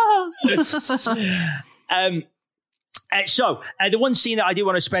 So the one scene that I do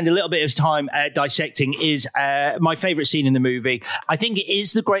want to spend a little bit of time dissecting is my favourite scene in the movie. I think it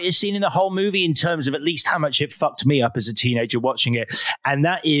is the greatest scene in the whole movie in terms of at least how much it fucked me up as a teenager watching it. And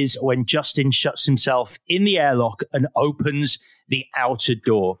that is when Justin shuts himself in the airlock and opens the outer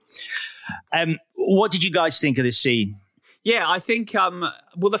door. What did you guys think of this scene? Yeah, I think,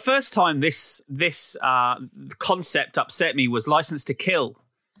 the first time this concept upset me was License to Kill,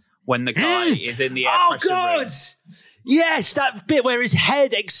 when the guy is in the air pressure ring. Yes, that bit where his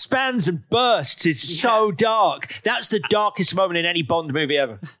head expands and bursts is so dark. That's the darkest moment in any Bond movie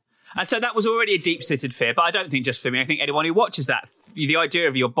ever. And so that was already a deep-seated fear, but I don't think just for me. I think anyone who watches that, the idea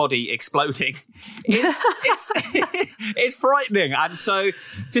of your body exploding, it's frightening. And so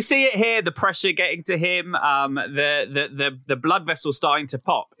to see it here, the pressure getting to him, the blood vessel starting to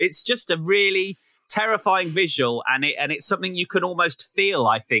pop, it's just a really terrifying visual, and it's something you can almost feel,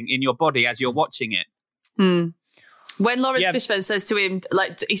 I think, in your body as you're watching it. When Lawrence Fishburne says to him,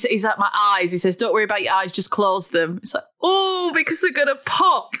 like, he's at my eyes, he says, don't worry about your eyes, just close them. It's like, oh, because they're going to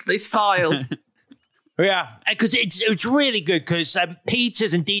pop this file. Yeah, because it's really good because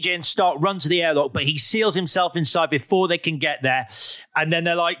Peters and DJ and Stark run to the airlock, but he seals himself inside before they can get there. And then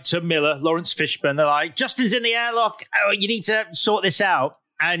they're like to Miller, Lawrence Fishburne, they're like, Justin's in the airlock. Oh, you need to sort this out.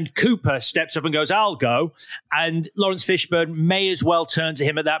 And Cooper steps up and goes, I'll go. And Lawrence Fishburne may as well turn to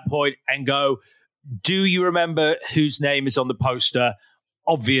him at that point and go, do you remember whose name is on the poster?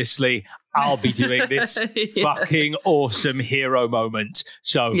 Obviously, I'll be doing this fucking awesome hero moment.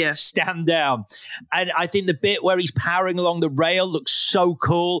 So stand down. And I think the bit where he's powering along the rail looks so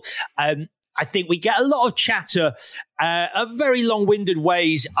cool. I think we get a lot of chatter, of very long-winded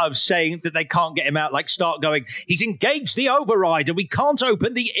ways of saying that they can't get him out, like Stark going, he's engaged the override and we can't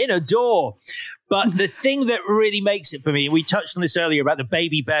open the inner door. But the thing that really makes it for me, and we touched on this earlier about the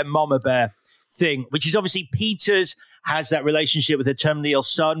baby bear, mama bear thing, which is obviously Peters has that relationship with her terminally ill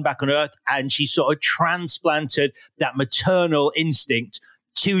son back on Earth, and she sort of transplanted that maternal instinct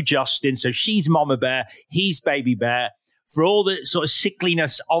to Justin. So she's mama bear, he's baby bear. For all the sort of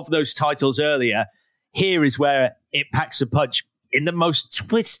sickliness of those titles earlier, here is where it packs a punch in the most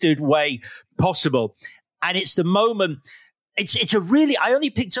twisted way possible. And it's the moment It's a really, I only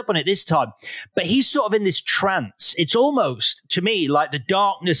picked up on it this time, but he's sort of in this trance. It's almost, to me, like the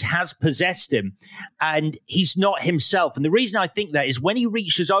darkness has possessed him and he's not himself. And the reason I think that is when he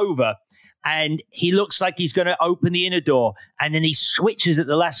reaches over and he looks like he's going to open the inner door, and then he switches at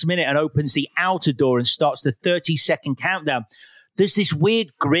the last minute and opens the outer door and starts the 30-second countdown. There's this weird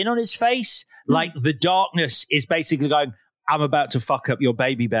grin on his face, like the darkness is basically going, I'm about to fuck up your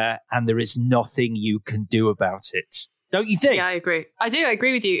baby bear, and there is nothing you can do about it. Don't you think? Yeah, I agree. I do. I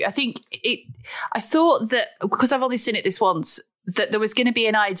agree with you. I thought that, because I've only seen it this once, that there was going to be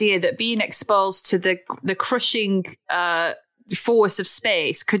an idea that being exposed to the crushing force of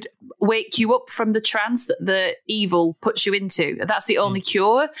space could wake you up from the trance that the evil puts you into. That's the only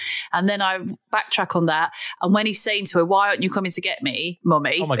cure. And then I backtrack on that. And when he's saying to her, why aren't you coming to get me,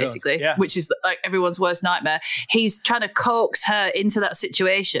 mummy, basically, which is like everyone's worst nightmare, he's trying to coax her into that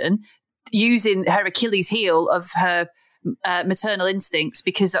situation using her Achilles heel of her maternal instincts,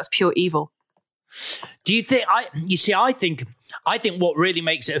 because that's pure evil. Do you think, I think what really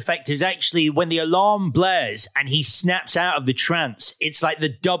makes it effective is actually when the alarm blares and he snaps out of the trance. It's like the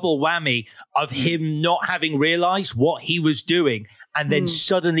double whammy of him not having realized what he was doing and then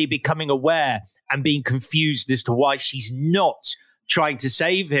suddenly becoming aware and being confused as to why she's not trying to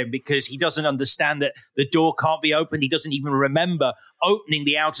save him, because he doesn't understand that the door can't be opened. He doesn't even remember opening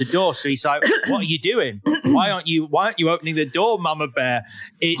the outer door. So he's like, what are you doing? Why aren't you opening the door, Mama Bear?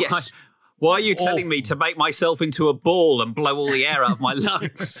 It's Why are you telling me to make myself into a ball and blow all the air out of my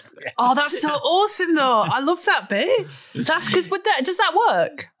lungs? Oh, that's so awesome, though. I love that bit. That's because does that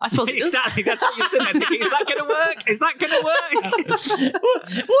work? I suppose it does. Exactly. That's what you're sitting there thinking. Is that going to work? Is that going to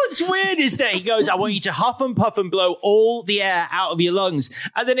work? What's weird is that he goes, I want you to huff and puff and blow all the air out of your lungs.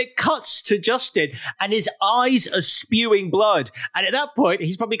 And then it cuts to Justin and his eyes are spewing blood. And at that point,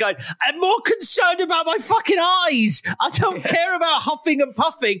 he's probably going, I'm more concerned about my fucking eyes. I don't care about huffing and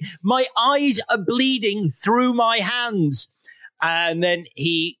puffing. My eyes are bleeding through my hands. And then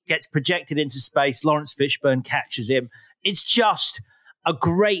he gets projected into space. Lawrence Fishburne catches him. It's just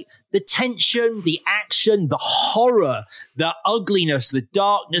the tension, the action, the horror, the ugliness, the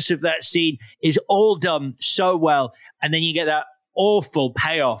darkness of that scene is all done so well. And then you get that awful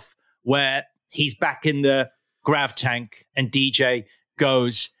payoff where he's back in the grav tank and DJ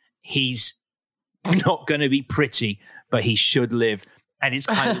goes, he's not going to be pretty, but he should live. And it's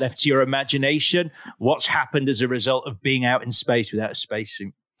kind of left to your imagination what's happened as a result of being out in space without a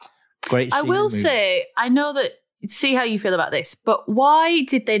spacesuit. Great. I will say, I know that, see how you feel about this, but why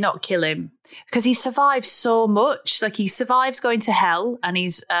did they not kill him? Because he survives so much. Like, he survives going to hell and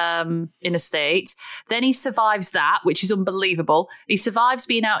he's in a state. Then he survives that, which is unbelievable. He survives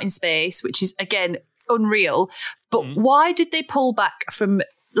being out in space, which is, again, unreal. But why did they pull back from...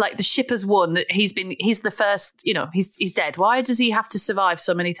 Like, the ship has won, he's the first, he's dead. Why does he have to survive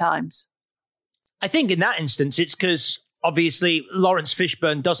so many times? I think in that instance, it's because obviously Lawrence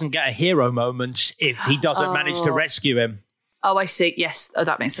Fishburne doesn't get a hero moment if he doesn't manage to rescue him. Oh, I see. Yes. Oh,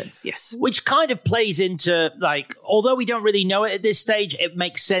 that makes sense. Yes. Which kind of plays into, like, although we don't really know it at this stage, it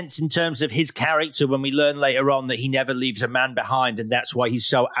makes sense in terms of his character when we learn later on that he never leaves a man behind. And that's why he's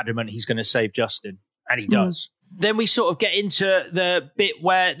so adamant he's going to save Justin. And he does. Then we sort of get into the bit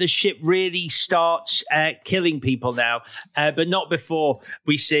where the ship really starts killing people now, but not before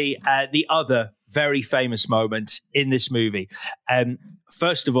we see the other very famous moment in this movie.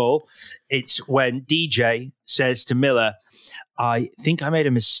 First of all, it's when DJ says to Miller, I think I made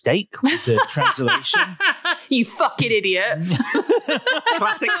a mistake with the translation. You fucking idiot.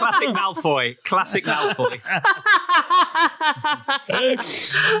 Classic Malfoy. Classic Malfoy.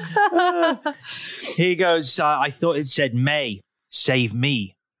 He goes, I thought it said May, save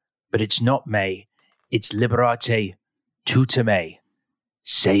me. But it's not May. It's Liberate tuta me.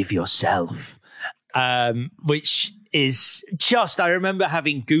 Save yourself. Which is just, I remember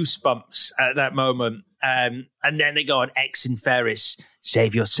having goosebumps at that moment. And then they go on X and Ferris,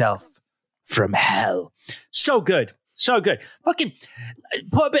 save yourself from hell. So good. So good. Fucking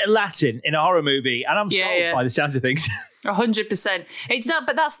put a bit of Latin in a horror movie and I'm sold by the sounds of things. 100%. It's not,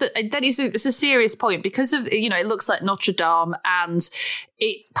 but it's a serious point because of, it looks like Notre Dame and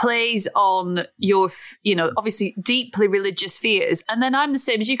it plays on your, obviously deeply religious fears. And then I'm the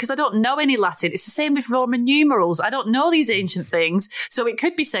same as you because I don't know any Latin. It's the same with Roman numerals. I don't know these ancient things. So it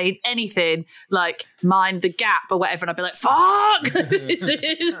could be saying anything like mind the gap or whatever. And I'd be like, fuck, this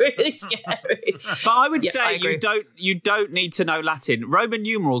is really scary. But I would say you don't need to know Latin. Roman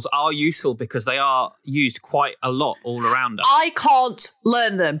numerals are useful because they are used quite a lot all around us. I can't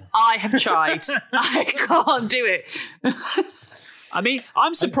learn them. I have tried. I can't do it. I mean,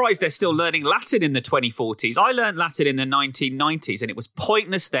 I'm surprised they're still learning Latin in the 2040s. I learned Latin in the 1990s, and it was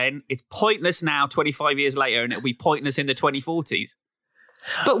pointless then. It's pointless now, 25 years later, and it'll be pointless in the 2040s.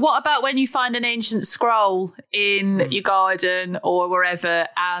 But what about when you find an ancient scroll in your garden or wherever,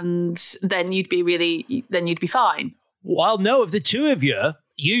 and then you'd be fine? Well, no, of the two of you,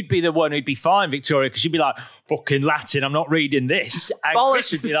 you'd be the one who'd be fine, Victoria, because you'd be like, fucking Latin, I'm not reading this. And Bollocks.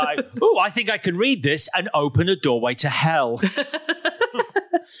 Chris would be like, oh, I think I can read this and open a doorway to hell.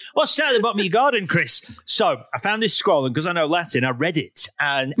 What's that at the bottom of your garden, Chris? So I found this scroll, and because I know Latin, I read it.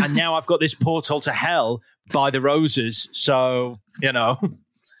 And now I've got this portal to hell by the roses. So, don't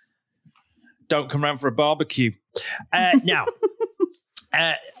come round for a barbecue. Now,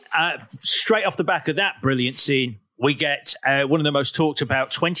 straight off the back of that brilliant scene, we get one of the most talked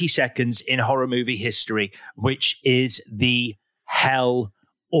about 20 seconds in horror movie history, which is the hell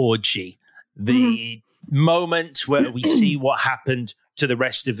orgy. The moment where we see what happened to the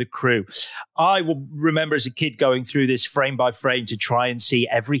rest of the crew. I will remember as a kid going through this frame by frame to try and see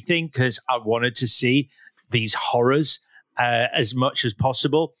everything because I wanted to see these horrors as much as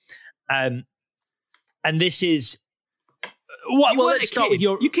possible. And this is... let's start with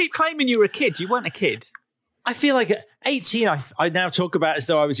you keep claiming you were a kid. You weren't a kid. I feel like at 18, I now talk about it as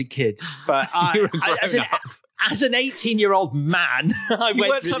though I was a kid. But as an 18-year-old man, I you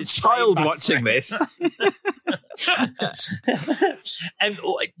weren't some child watching this. And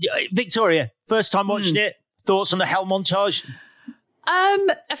Victoria, first time watching it, thoughts on the hell montage?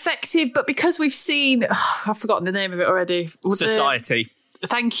 Effective, but because we've seen... I've forgotten the name of it already. Society.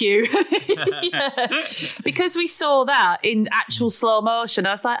 Thank you. Yeah. Because we saw that in actual slow motion,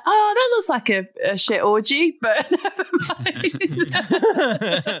 I was like, oh, that looks like a shit orgy, but never mind.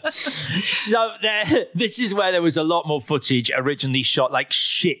 So this is where there was a lot more footage originally shot, like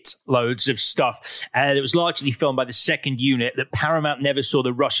shit loads of stuff. It was largely filmed by the second unit that Paramount never saw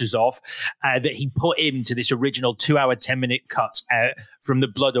the rushes of, that he put into this original 2-hour, 10-minute cut from the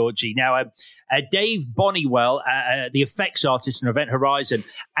blood orgy. Now, Dave Bonnywell, the effects artist in Event Horizon,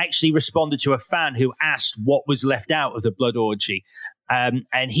 actually responded to a fan who asked what was left out of the blood orgy. And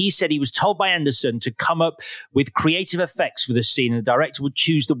he said he was told by Anderson to come up with creative effects for the scene, and the director would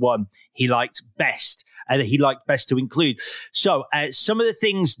choose the one he liked best, that he liked best to include. So some of the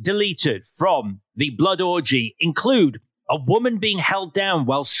things deleted from the blood orgy include a woman being held down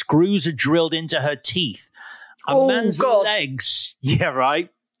while screws are drilled into her teeth. A man's legs. Yeah, right.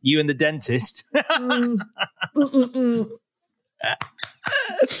 You and the dentist.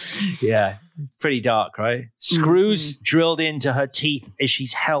 Yeah, pretty dark, right? Screws drilled into her teeth as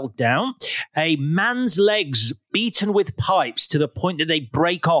she's held down. A man's legs beaten with pipes to the point that they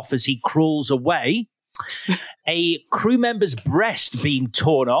break off as he crawls away. A crew member's breast being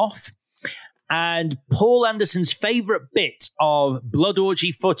torn off. And Paul Anderson's favourite bit of blood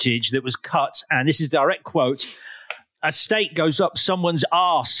orgy footage that was cut, and this is a direct quote, a steak goes up someone's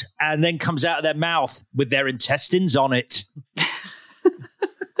arse and then comes out of their mouth with their intestines on it.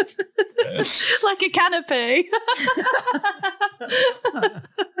 Like a canopy.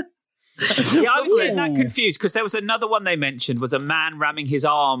 Yeah, I was getting that confused because there was another one they mentioned was a man ramming his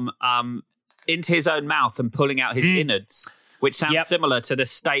arm into his own mouth and pulling out his innards, which sounds similar to the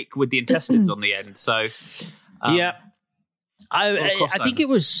steak with the intestines on the end. So, I think it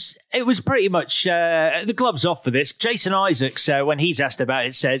was pretty much the gloves off for this. Jason Isaacs, when he's asked about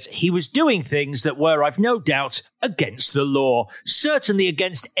it, says he was doing things that were, I've no doubt, against the law. Certainly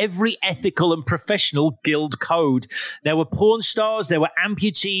against every ethical and professional guild code. There were porn stars, there were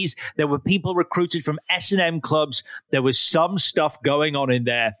amputees, there were people recruited from S&M clubs. There was some stuff going on in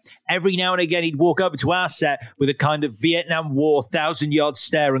there. Every now and again, he'd walk over to our set with a kind of Vietnam War 1,000-yard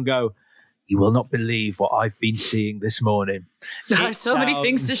stare and go, "You will not believe what I've been seeing this morning." I have so many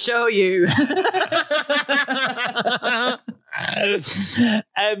things to show you.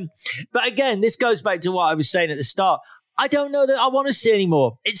 But again, this goes back to what I was saying at the start. I don't know that I want to see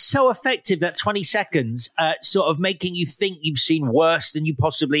anymore. It's so effective, that 20 seconds, sort of making you think you've seen worse than you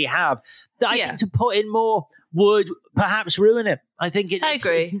possibly have, that I think to put in more would perhaps ruin it. I think I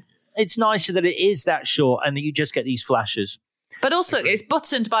agree. It's nicer that it is that short and that you just get these flashes. But also, it's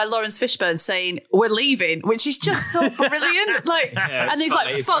buttoned by Lawrence Fishburne saying, "We're leaving," which is just so brilliant. Like, and he's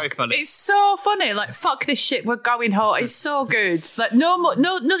funny. like, "Fuck!" It's so funny. Like, "Fuck this shit. We're going home." It's so good. It's like, no more.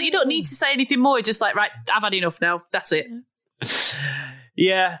 No. You don't need to say anything more. You're just like, right, I've had enough now. That's it.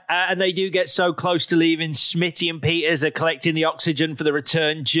 Yeah, and they do get so close to leaving. Smitty and Peters are collecting the oxygen for the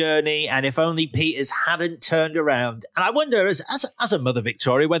return journey, and if only Peters hadn't turned around. And I wonder, as a mother,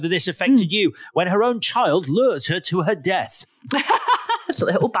 Victoria, whether this affected you when her own child lures her to her death.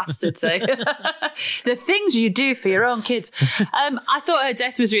 Little bastards, eh? The things you do for your own kids. I thought her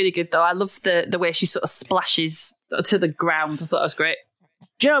death was really good, though. I love the way she sort of splashes to the ground. I thought that was great.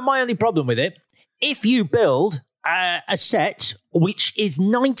 Do you know my only problem with it? If you build a set which is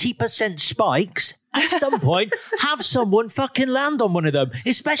 90% spikes, at some point, have someone fucking land on one of them,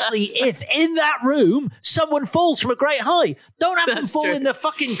 especially if in that room someone falls from a great height. Don't have them fall in the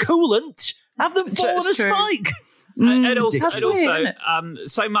fucking coolant. Have them fall on a spike. And also,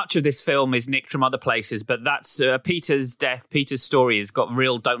 so much of this film is nicked from other places, but that's Peter's death, Peter's story has got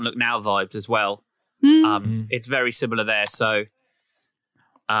real Don't Look Now vibes as well. It's very similar there. So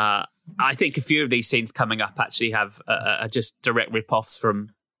I think a few of these scenes coming up actually have just direct rip-offs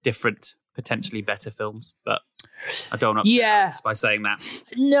from different, potentially better films, but I don't upset by saying that.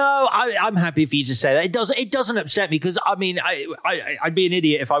 No, I'm happy for you to say that. It doesn't upset me because, I mean, I'd be an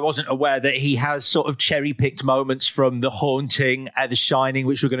idiot if I wasn't aware that he has sort of cherry-picked moments from The Haunting, The Shining,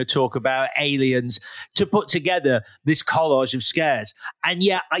 which we're going to talk about, Aliens, to put together this collage of scares. And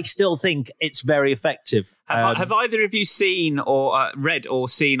yet, I still think it's very effective. Have either of you seen or read or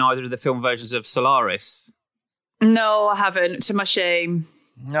seen either of the film versions of Solaris? No, I haven't, to my shame.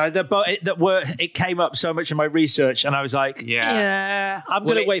 No, it came up so much in my research, and I was like, I'm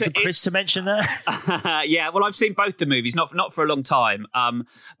going to wait for Chris to mention that. Yeah, well, I've seen both the movies, not for a long time,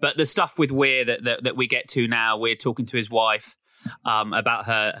 but the stuff with Weir that we get to now, Weir talking to his wife about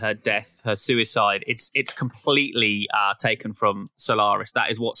her death, her suicide, it's completely taken from Solaris.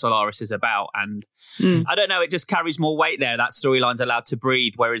 That is what Solaris is about, and I don't know, it just carries more weight there. That storyline's allowed to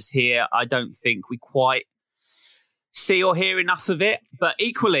breathe, whereas here, I don't think we quite see or hear enough of it. But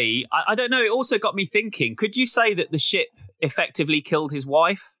equally, I don't know, it also got me thinking, could you say that the ship effectively killed his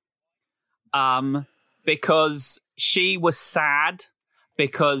wife? Because she was sad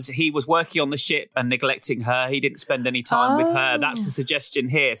because he was working on the ship and neglecting her. He didn't spend any time with her. That's the suggestion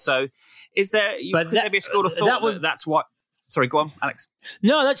here. So could there be a school of thought that's what... Sorry, go on, Alex.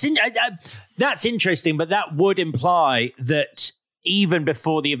 No, that's interesting, but that would imply that even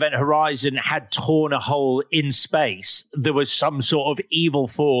before the Event Horizon had torn a hole in space, there was some sort of evil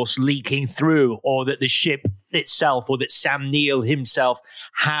force leaking through, or that the ship itself, or that Sam Neill himself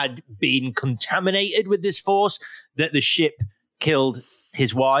had been contaminated with this force, that the ship killed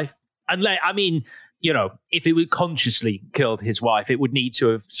his wife. And I mean, you know, if it would consciously killed his wife, it would need to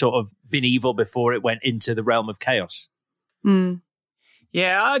have sort of been evil before it went into the realm of chaos.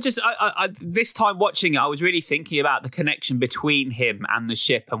 Yeah, I this time watching it, I was really thinking about the connection between him and the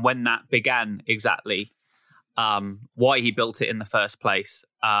ship and when that began exactly, why he built it in the first place.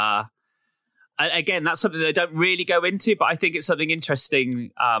 Again, that's something that I don't really go into, but I think it's something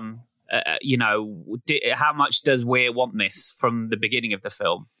interesting. You know, how much does Weir want this from the beginning of the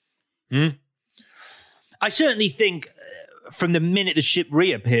film? I certainly think from the minute the ship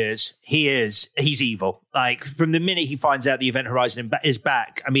reappears, he's evil. Like, from the minute he finds out the Event Horizon is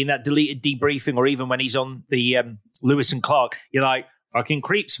back, I mean, that deleted debriefing, or even when he's on the Lewis and Clark, you're like, fucking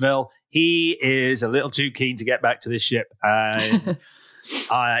Creepsville. He is a little too keen to get back to this ship. Yeah,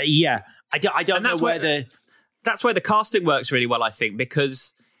 I don't know where that's where the casting works really well, I think,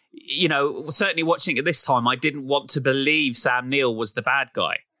 because, you know, certainly watching it this time, I didn't want to believe Sam Neill was the bad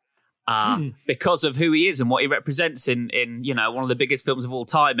guy. Because of who he is and what he represents in you know, one of the biggest films of all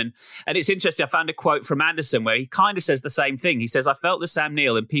time. And it's interesting, I found a quote from Anderson where he kind of says the same thing. He says, I felt that Sam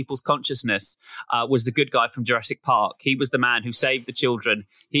Neill in people's consciousness was the good guy from Jurassic Park. He was the man who saved the children.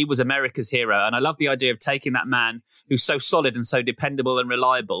 He was America's hero. And I love the idea of taking that man who's so solid and so dependable and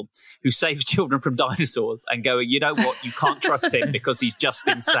reliable, who saves children from dinosaurs, and going, you know what, you can't trust him because he's just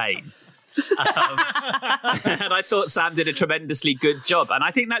insane. And I thought Sam did a tremendously good job, and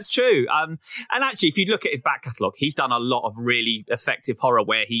I think that's true. And actually, if you look at his back catalogue, he's done a lot of really effective horror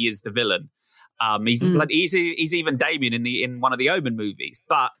where he is the villain. He's even Damien in one of the Omen movies,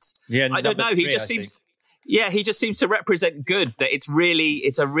 but I don't know. He just seems to represent good. That it's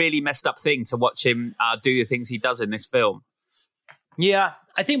a really messed up thing to watch him do the things he does in this film. Yeah,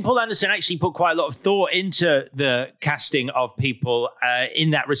 I think Paul Anderson actually put quite a lot of thought into the casting of people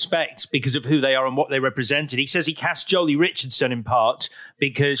in that respect because of who they are and what they represented. He says he cast Jolie Richardson in part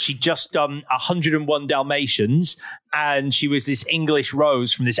because she'd just done 101 Dalmatians and she was this English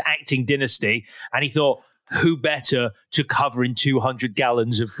Rose from this acting dynasty. And he thought, who better to cover in 200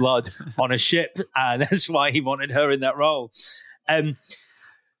 gallons of blood on a ship? And that's why he wanted her in that role.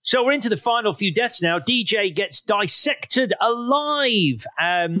 So we're into the final few deaths now. DJ gets dissected alive.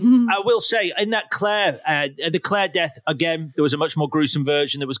 I will say, in that the Claire death, again, there was a much more gruesome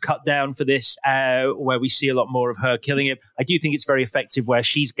version that was cut down for this, where we see a lot more of her killing him. I do think it's very effective where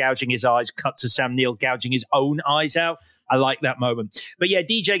she's gouging his eyes, cut to Sam Neill gouging his own eyes out. I like that moment. But yeah,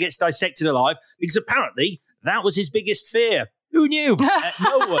 DJ gets dissected alive because apparently that was his biggest fear. Who knew?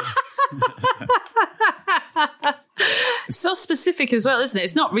 No one. So specific as well, isn't it?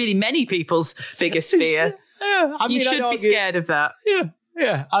 It's not really many people's biggest fear. Yeah, I mean, you should be scared of that.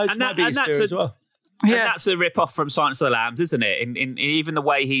 Yeah. And that's as well. And that's a rip-off from Silence of the Lambs, isn't it? In even the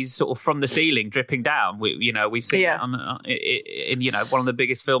way he's sort of from the ceiling dripping down. We've seen that in one of the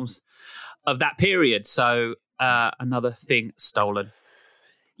biggest films of that period. So another thing stolen.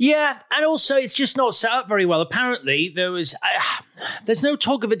 Yeah, and also it's just not set up very well. Apparently, there's no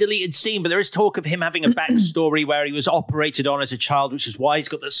talk of a deleted scene, but there is talk of him having a backstory where he was operated on as a child, which is why he's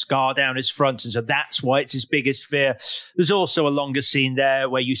got the scar down his front, and so that's why it's his biggest fear. There's also a longer scene there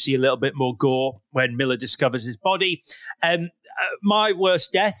where you see a little bit more gore when Miller discovers his body. My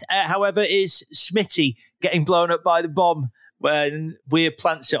worst death, however, is Smitty getting blown up by the bomb when Weir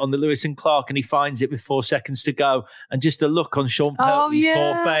plants it on the Lewis and Clark and he finds it with 4 seconds to go. And just the look on Sean Pelton's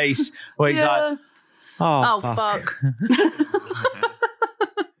poor face where he's like, fuck.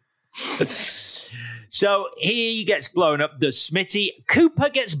 So he gets blown up, does Smitty. Cooper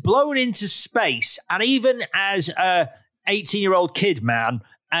gets blown into space. And even as a 18-year-old kid, man,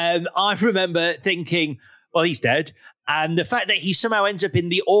 I remember thinking, well, he's dead. And the fact that he somehow ends up in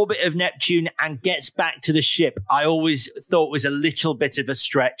the orbit of Neptune and gets back to the ship, I always thought was a little bit of a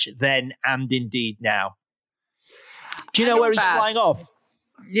stretch then and indeed now. Do you know where he's flying off?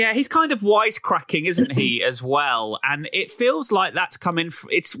 Yeah, he's kind of wisecracking, isn't he, as well? And it feels like that's coming...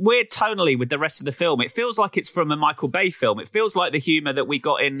 It's weird tonally with the rest of the film. It feels like it's from a Michael Bay film. It feels like the humour that we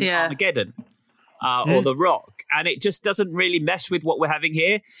got in Armageddon. Or The Rock. And it just doesn't really mesh with what we're having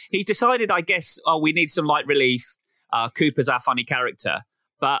here. He's decided, I guess, we need some light relief. Cooper's our funny character.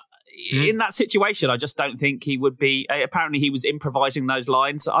 But in that situation, I just don't think he would be... apparently, he was improvising those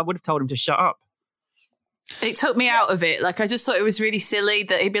lines. I would have told him to shut up. It took me out of it. Like, I just thought it was really silly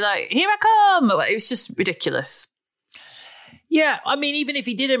that he'd be like, here I come. It was just ridiculous. Yeah, I mean, even if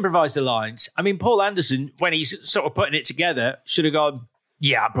he did improvise the lines, I mean, Paul Anderson, when he's sort of putting it together, should have gone,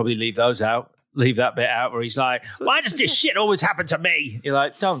 yeah, I'll probably leave those out. Leave that bit out where he's like, why does this shit always happen to me? You're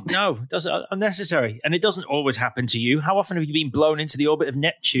like, it's unnecessary. And it doesn't always happen to you. How often have you been blown into the orbit of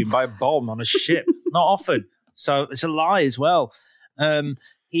Neptune by a bomb on a ship? Not often. So it's a lie as well. Did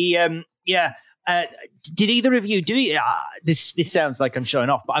either of you this sounds like I'm showing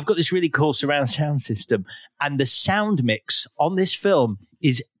off, but I've got this really cool surround sound system, and the sound mix on this film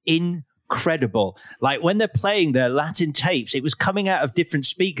is incredible. Like when they're playing their Latin tapes, it was coming out of different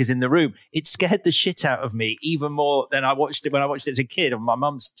speakers in the room. It scared the shit out of me even more than I watched it when I watched it as a kid on my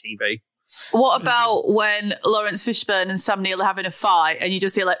mum's TV. What about when Lawrence Fishburne and Sam Neill are having a fight and you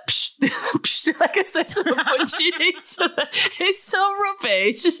just hear like, psh, psh, like as they're sort of punching each other? It's so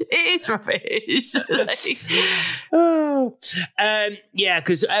rubbish. It is rubbish.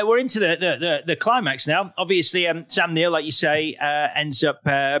 Because we're into the climax now. Obviously, Sam Neill, like you say, ends up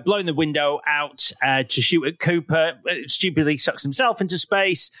blowing the window out to shoot at Cooper. Stupidly sucks himself into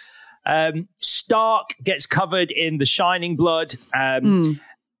space. Stark gets covered in the shining blood.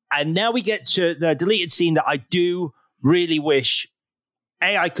 And now we get to the deleted scene that I do really wish,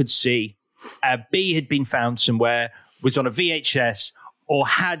 A, I could see, B, had been found somewhere, was on a VHS, or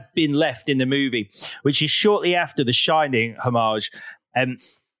had been left in the movie, which is shortly after the Shining homage.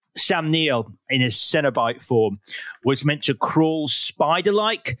 Sam Neill, in his Cenobite form, was meant to crawl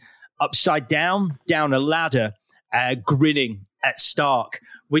spider-like upside down a ladder, grinning at Stark,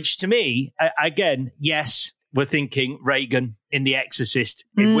 which to me, again, yes, we're thinking Reagan in The Exorcist.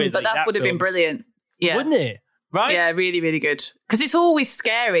 But that would have been brilliant. Yeah. Wouldn't it? Right? Yeah, really, really good. Because it's always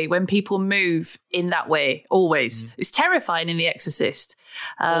scary when people move in that way. Always. It's terrifying in The Exorcist.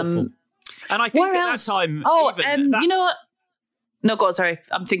 Awful. And I think at that time... you know what? No, go on, sorry.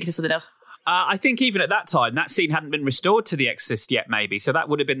 I'm thinking of something else. I think even at that time, that scene hadn't been restored to The Exorcist yet, maybe. So that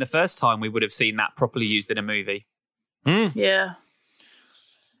would have been the first time we would have seen that properly used in a movie. Yeah.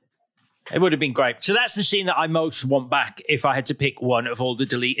 It would have been great. So that's the scene that I most want back if I had to pick one of all the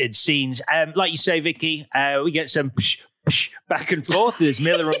deleted scenes. Like you say, Vicky, we get some back and forth. There's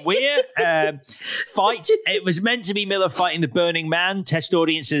Miller and Weir fight. It was meant to be Miller fighting the Burning Man. Test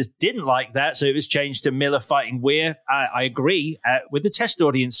audiences didn't like that, so it was changed to Miller fighting Weir. I agree with the test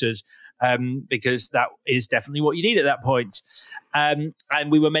audiences because that is definitely what you need at that point. And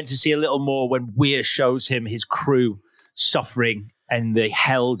we were meant to see a little more when Weir shows him his crew suffering and the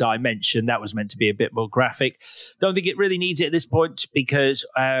hell dimension. That was meant to be a bit more graphic. Don't think it really needs it at this point because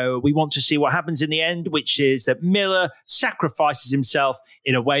we want to see what happens in the end, which is that Miller sacrifices himself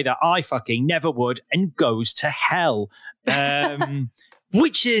in a way that I fucking never would and goes to hell.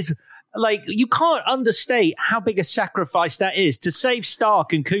 Which is Like, you can't understate how big a sacrifice that is. To save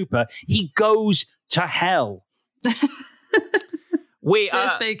Stark and Cooper, he goes to hell.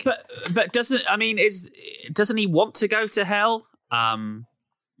 But doesn't he want to go to hell?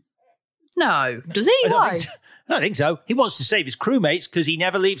 No, does he? Why? I don't think so. He wants to save his crewmates because he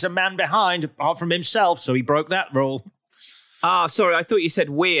never leaves a man behind apart from himself, so he broke that rule. Ah, sorry, I thought you said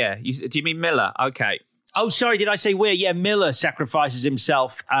Weir. Do you mean Miller? Okay. Oh, sorry, did I say Weir? Yeah, Miller sacrifices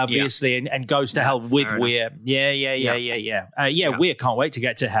himself, obviously, and goes to hell with Weir. Yeah. Weir can't wait to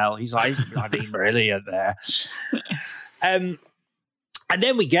get to hell. He's like, he's bloody brilliant there. And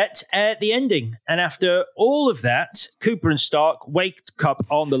then we get the ending. And after all of that, Cooper and Stark wake up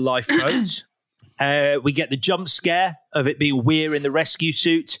on the lifeboat. We get the jump scare of it being Weir in the rescue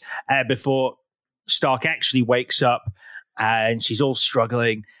suit before Stark actually wakes up and she's all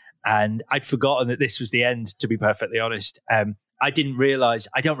struggling. And I'd forgotten that this was the end, to be perfectly honest. I didn't realize,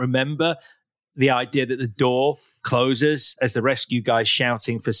 I don't remember the idea that the door closes as the rescue guy's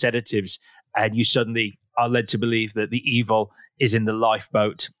shouting for sedatives. And you suddenly are led to believe that the evil is in the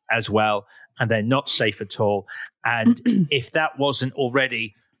lifeboat as well. And they're not safe at all. And if that wasn't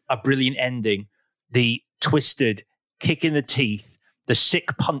already a brilliant ending, the twisted kick in the teeth, the sick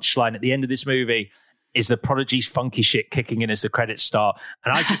punchline at the end of this movie is the Prodigy's Funky Shit kicking in as the credits start.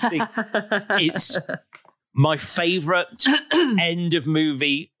 And I just think it's my favorite end of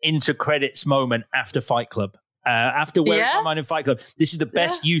movie into credits moment after Fight Club. After Where Is My Mind in Fight Club. This is the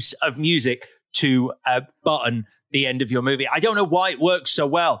best use of music to button the end of your movie. I don't know why it works so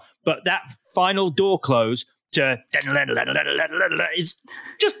well, but that final door close to is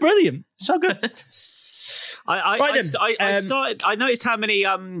just brilliant. So good. I noticed how many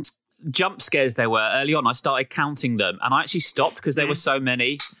jump scares there were early on. I started counting them, and I actually stopped because there were so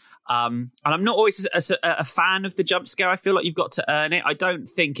many. And I'm not always a fan of the jump scare. I feel like you've got to earn it. I don't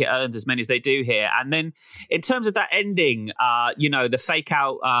think it earns as many as they do here. And then in terms of that ending, the fake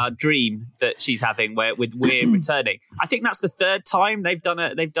out dream that she's having with Weir returning, I think that's the third time they've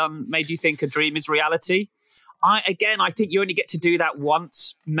made you think a dream is reality. I think you only get to do that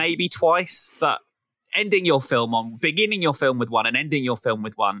once, maybe twice, but beginning your film with one and ending your film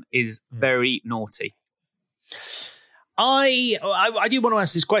with one is very naughty. I do want to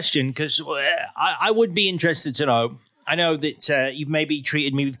ask this question because I would be interested to know. I know that you've maybe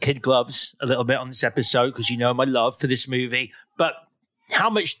treated me with kid gloves a little bit on this episode because you know my love for this movie, but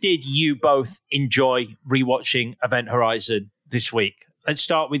how much did you both enjoy rewatching Event Horizon this week? Let's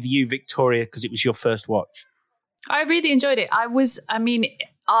start with you, Victoria, because it was your first watch. I really enjoyed it.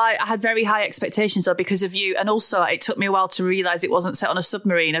 I had very high expectations because of you. And also it took me a while to realise it wasn't set on a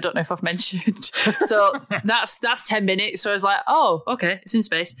submarine. I don't know if I've mentioned. So that's 10 minutes. So I was like, oh, okay, it's in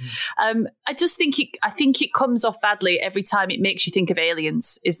space. I just think it comes off badly every time. It makes you think of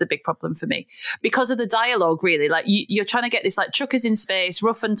aliens is the big problem for me. Because of the dialogue, really. Like you're trying to get this like truckers in space,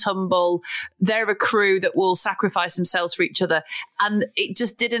 rough and tumble. They're a crew that will sacrifice themselves for each other. And it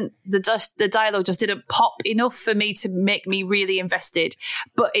just didn't, the dialogue just didn't pop enough for me to make me really invested.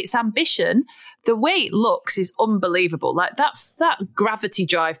 But its ambition, the way it looks is unbelievable. Like that gravity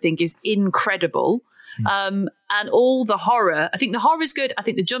drive thing is incredible. And all the horror, I think the horror is good. I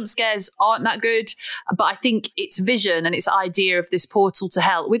think the jump scares aren't that good. But I think its vision and its idea of this portal to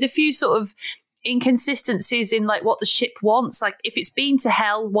hell with a few sort of inconsistencies in like what the ship wants. Like if it's been to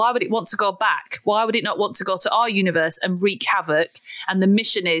hell, why would it want to go back? Why would it not want to go to our universe and wreak havoc? And the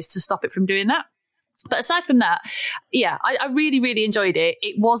mission is to stop it from doing that. But aside from that, yeah, I really, really enjoyed it.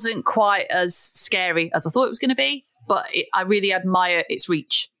 It wasn't quite as scary as I thought it was going to be, but I really admire its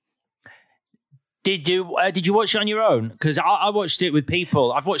reach. Did you watch it on your own? Because I watched it with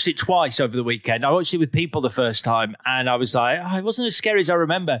people. I've watched it twice over the weekend. I watched it with people the first time, and I was like, it wasn't as scary as I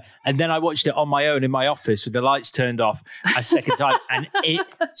remember. And then I watched it on my own in my office with the lights turned off a second time, and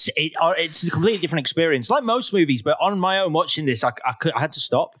it's a completely different experience. Like most movies, but on my own watching this, I had to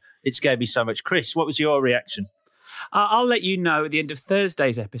stop. It scared me so much. Chris, what was your reaction? I'll let you know at the end of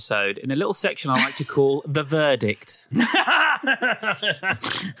Thursday's episode in a little section I like to call The Verdict.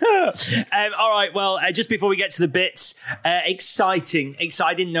 All right, well, just before we get to the bits, exciting.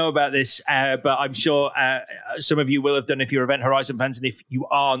 I didn't know about this, but I'm sure some of you will have done if you're Event Horizon fans, and if you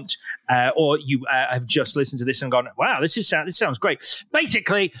aren't, or you have just listened to this and gone, wow, this sounds great.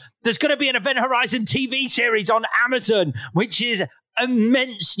 Basically, there's going to be an Event Horizon TV series on Amazon, which is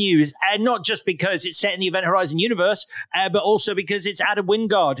immense news, and not just because it's set in the Event Horizon universe, but also because it's Adam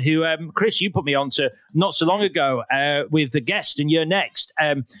Wingard, who, Chris, you put me on to not so long ago with The Guest and You're Next,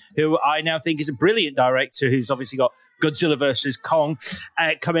 who I now think is a brilliant director who's obviously got Godzilla vs. Kong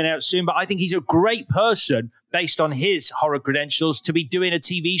coming out soon. But I think he's a great person, based on his horror credentials, to be doing a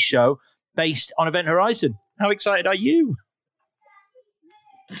TV show based on Event Horizon. How excited are you?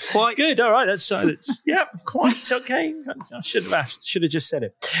 Quite good. All right, that's silence. Yeah, quite okay. I should have asked. Should have just said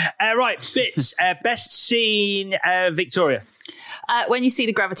it. Right, bits. Best scene, Victoria. When you see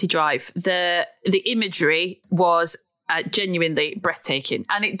the gravity drive, the imagery was genuinely breathtaking,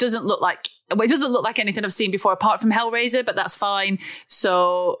 and it doesn't look like anything I've seen before, apart from Hellraiser. But that's fine.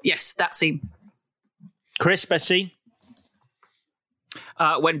 So yes, that scene. Chris, best scene.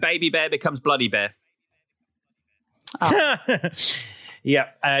 When Baby Bear becomes Bloody Bear. Oh.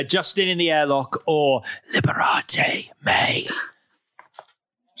 Yeah, Justin in the airlock or Liberate May.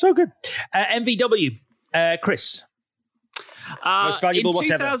 So good. MVW, Chris. Most valuable,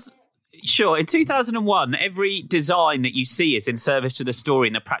 whatever. Sure. In 2001, every design that you see is in service to the story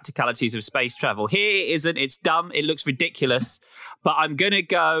and the practicalities of space travel. Here it isn't. It's dumb. It looks ridiculous. But I'm going to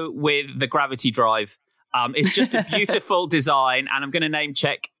go with the gravity drive. It's just a beautiful design, and I'm going to name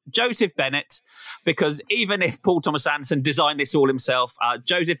check Joseph Bennett, because even if Paul Thomas Anderson designed this all himself,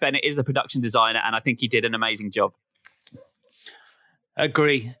 Joseph Bennett is the production designer, and I think he did an amazing job.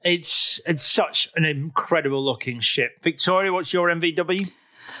 Agree. It's such an incredible looking ship. Victoria, what's your MVW?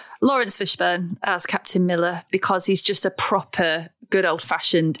 Lawrence Fishburne as Captain Miller, because he's just a proper good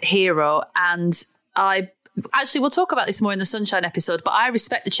old-fashioned hero, and we'll talk about this more in the Sunshine episode, but I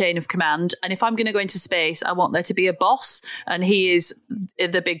respect the chain of command. And if I'm going to go into space, I want there to be a boss. And he is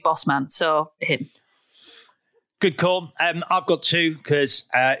the big boss man. So him. Good call. I've got two because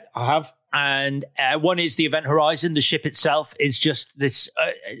I have. And one is the Event Horizon. The ship itself is just this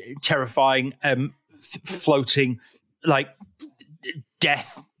terrifying, floating, like,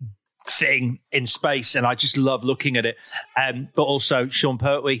 death thing in space, and I just love looking at it. But also Sean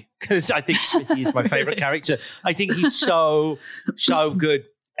Pertwee, because I think Smitty is my favourite character. I think he's so good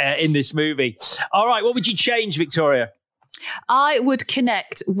in this movie. All right, what would you change, Victoria? I would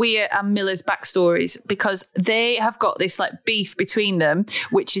connect Weir and Miller's backstories, because they have got this like beef between them,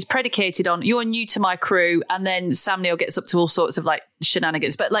 which is predicated on you're new to my crew, and then Sam Neill gets up to all sorts of like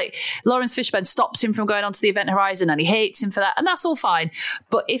shenanigans. But like Lawrence Fishburne stops him from going on to the Event Horizon, and he hates him for that, and that's all fine.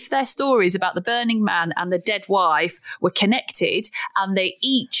 But if their stories about the Burning Man and the dead wife were connected, and they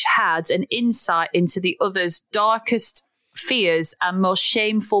each had an insight into the other's darkest fears and most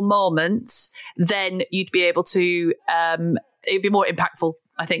shameful moments, then you'd be able to it'd be more impactful,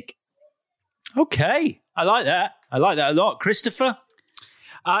 I think. Okay, I like that a lot. Christopher?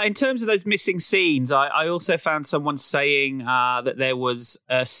 In terms of those missing scenes, I also found someone saying that there was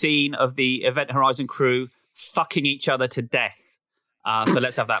a scene of the Event Horizon crew fucking each other to death. So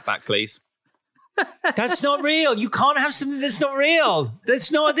let's have that back, please. That's not real. You can't have something that's not real. They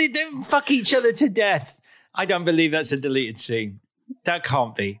don't fuck each other to death. I don't believe that's a deleted scene. That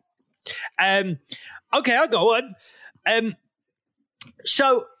can't be. Okay, I'll go on.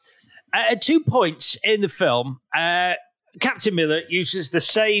 So, at 2 points in the film, Captain Miller uses the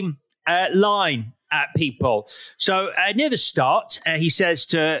same line at people. So, near the start, he says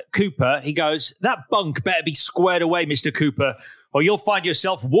to Cooper, he goes, "That bunk better be squared away, Mr. Cooper, or you'll find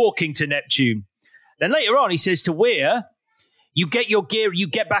yourself walking to Neptune." Then later on, he says to Weir, "You get your gear, you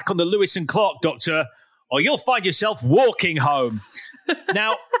get back on the Lewis and Clark, Doctor, or you'll find yourself walking home."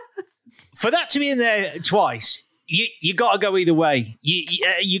 Now, for that to be in there twice, you got to go either way.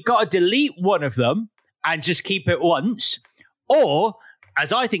 You got to delete one of them and just keep it once. Or,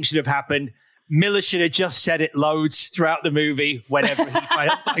 as I think should have happened, Miller should have just said it loads throughout the movie whenever he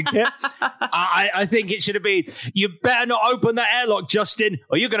felt like it. I think it should have been, "You better not open that airlock, Justin,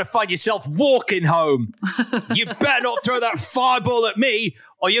 or you're going to find yourself walking home. You better not throw that fireball at me,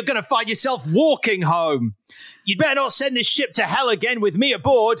 or you're going to find yourself walking home. You better not send this ship to hell again with me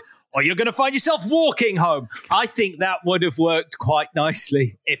aboard, or you're going to find yourself walking home." I think that would have worked quite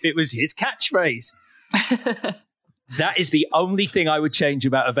nicely if it was his catchphrase. That is the only thing I would change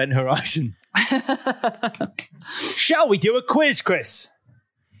about Event Horizon. Shall we do a quiz, Chris?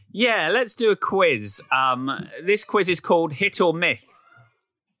 Yeah, let's do a quiz. This quiz is called Hit or Myth.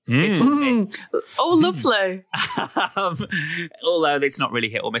 Hit or myth. Oh, lovely. Although it's not really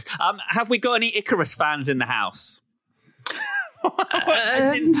hit or miss. Have we got any Icarus fans in the house?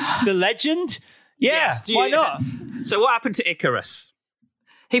 As in the legend? Yeah, yes, why not? So what happened to Icarus?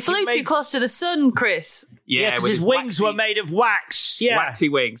 He flew too close to the sun, Chris. Yeah, because his wings were made of wax. Yeah. Waxy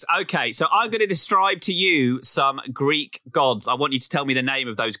wings. Okay, so I'm going to describe to you some Greek gods. I want you to tell me the name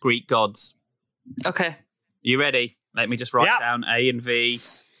of those Greek gods. Okay. You ready? Let me just write down A and V.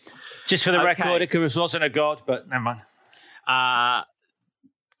 Just for the record, Icarus wasn't a god, but never mind.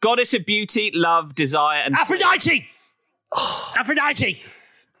 Goddess of beauty, love, desire, and... Aphrodite! Aphrodite!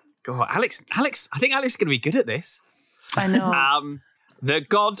 God, Alex, I think Alex is going to be good at this. I know. The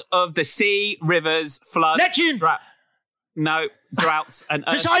god of the sea, rivers, floods... Neptune! Droughts and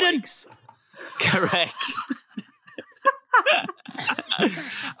earthquakes. Correct.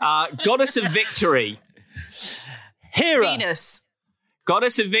 Goddess of victory. Hera. Venus.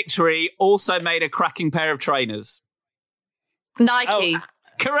 Goddess of victory also made a cracking pair of trainers. Nike.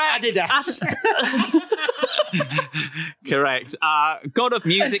 Correct. Adidas. Correct. God of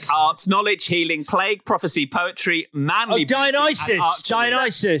music, arts, knowledge, healing, plague, prophecy, poetry, manly... Dionysus.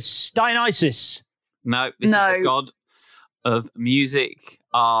 No, this is the god of music,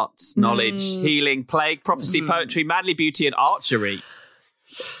 arts, knowledge, healing, plague, prophecy, poetry, manly beauty, and archery.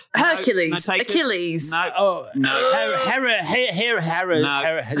 Hercules. Achilles. No. Hera. I'm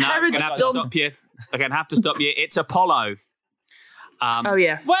going to have to stop you. It's Apollo.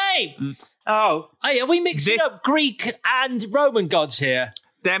 Wait! Are we mixing up Greek and Roman gods here?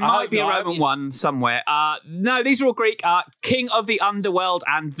 There might be a Roman one somewhere. No, these are all Greek. King of the underworld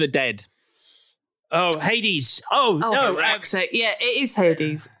and the dead. Oh, Hades. No. For fuck's sake. Yeah, it is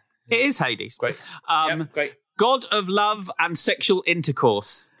Hades. It is Hades. Great. Great. God of love and sexual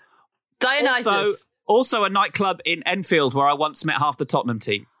intercourse. Dionysus. Also a nightclub in Enfield where I once met half the Tottenham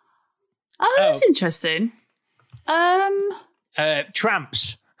team. Oh, that's interesting.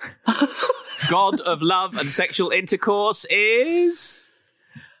 Tramps. God of love and sexual intercourse is...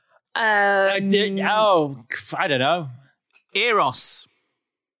 I don't know. Eros.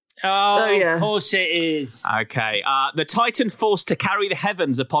 Of course it is. Okay. The Titan forced to carry the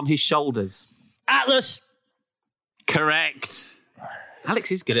heavens upon his shoulders. Atlas. Correct.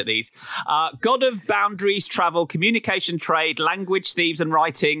 Alex is good at these. God of boundaries, travel, communication, trade, language, thieves, and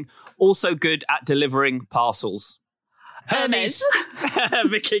writing. Also good at delivering parcels. Hermes.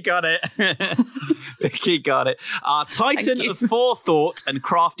 Vicky got it. Titan of forethought and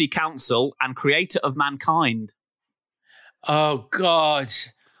crafty counsel and creator of mankind. Oh, God.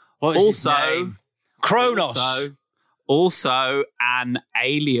 What is his name? Kronos. Also an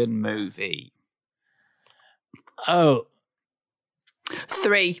alien movie. Oh.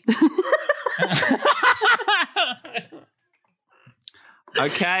 3.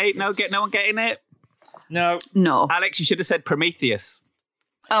 Okay, no one getting it? No. Alex, you should have said Prometheus.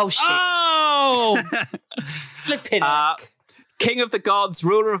 Oh, shit. Oh! Flipping King of the gods,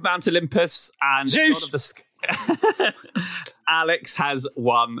 ruler of Mount Olympus, and Zeus. God of the Alex has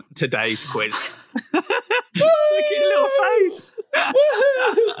won today's quiz. Look at your little face.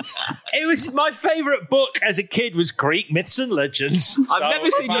 It was my favourite book as a kid was Greek Myths and Legends. I've never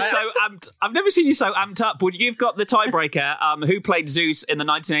seen you so amped up. Would you've got the tiebreaker? Who played Zeus in the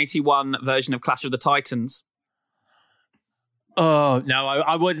 1981 version of Clash of the Titans? Oh no,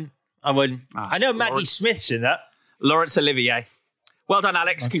 I wouldn't. I know Maggie Smith's in that. Laurence Olivier. Well done,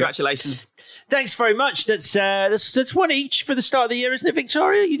 Alex. Okay. Congratulations. Thanks very much. That's one each for the start of the year, isn't it,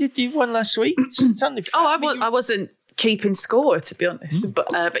 Victoria? You did do one last week. It's only I wasn't keeping score, to be honest.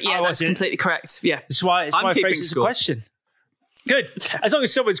 But yeah, that's completely correct. Yeah. That's why I phrased the question. Good. As long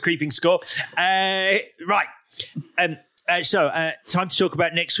as someone's keeping score. Right. So, time to talk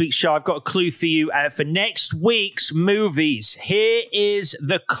about next week's show. I've got a clue for you for next week's movies. Here is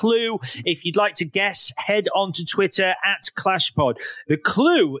the clue. If you'd like to guess, head on to Twitter @ClashPod. The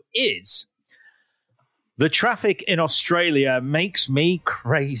clue is: the traffic in Australia makes me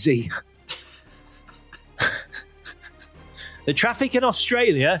crazy. The traffic in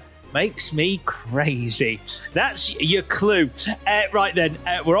Australia makes me crazy. That's your clue. Right then,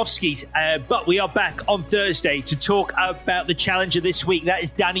 we're off skis, but we are back on Thursday to talk about the challenger this week. That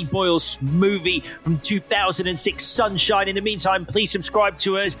is Danny Boyle's movie from 2006, Sunshine. In the meantime, please subscribe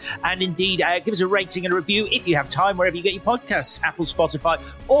to us and indeed give us a rating and a review if you have time, wherever you get your podcasts, Apple, Spotify,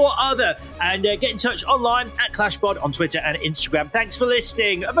 or other. And get in touch online @ClashPod on Twitter and Instagram. Thanks for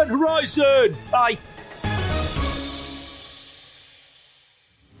listening. Event Horizon. Bye.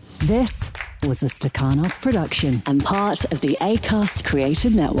 This was a Stakhanov production and part of the Acast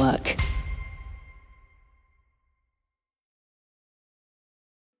Creative Network.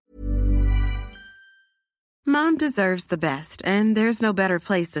 Mom deserves the best, and there's no better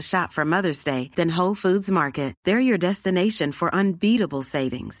place to shop for Mother's Day than Whole Foods Market. They're your destination for unbeatable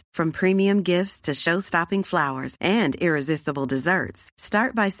savings, from premium gifts to show-stopping flowers and irresistible desserts.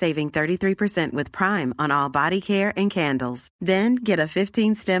 Start by saving 33% with Prime on all body care and candles. Then get a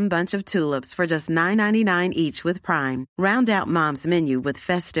 15-stem bunch of tulips for just $9.99 each with Prime. Round out Mom's menu with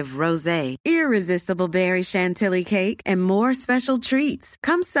festive rosé, irresistible berry chantilly cake, and more special treats.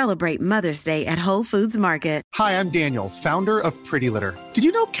 Come celebrate Mother's Day at Whole Foods Market. Hi, I'm Daniel, founder of Pretty Litter. Did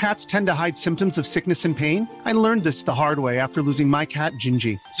you know cats tend to hide symptoms of sickness and pain? I learned this the hard way after losing my cat,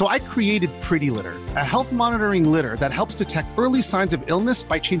 Gingy. So I created Pretty Litter, a health monitoring litter that helps detect early signs of illness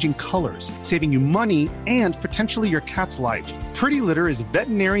by changing colors, saving you money and potentially your cat's life. Pretty Litter is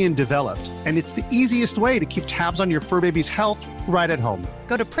veterinarian developed, and it's the easiest way to keep tabs on your fur baby's health right at home.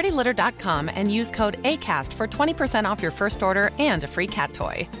 Go to prettylitter.com and use code ACAST for 20% off your first order and a free cat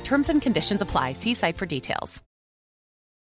toy. Terms and conditions apply. See site for details.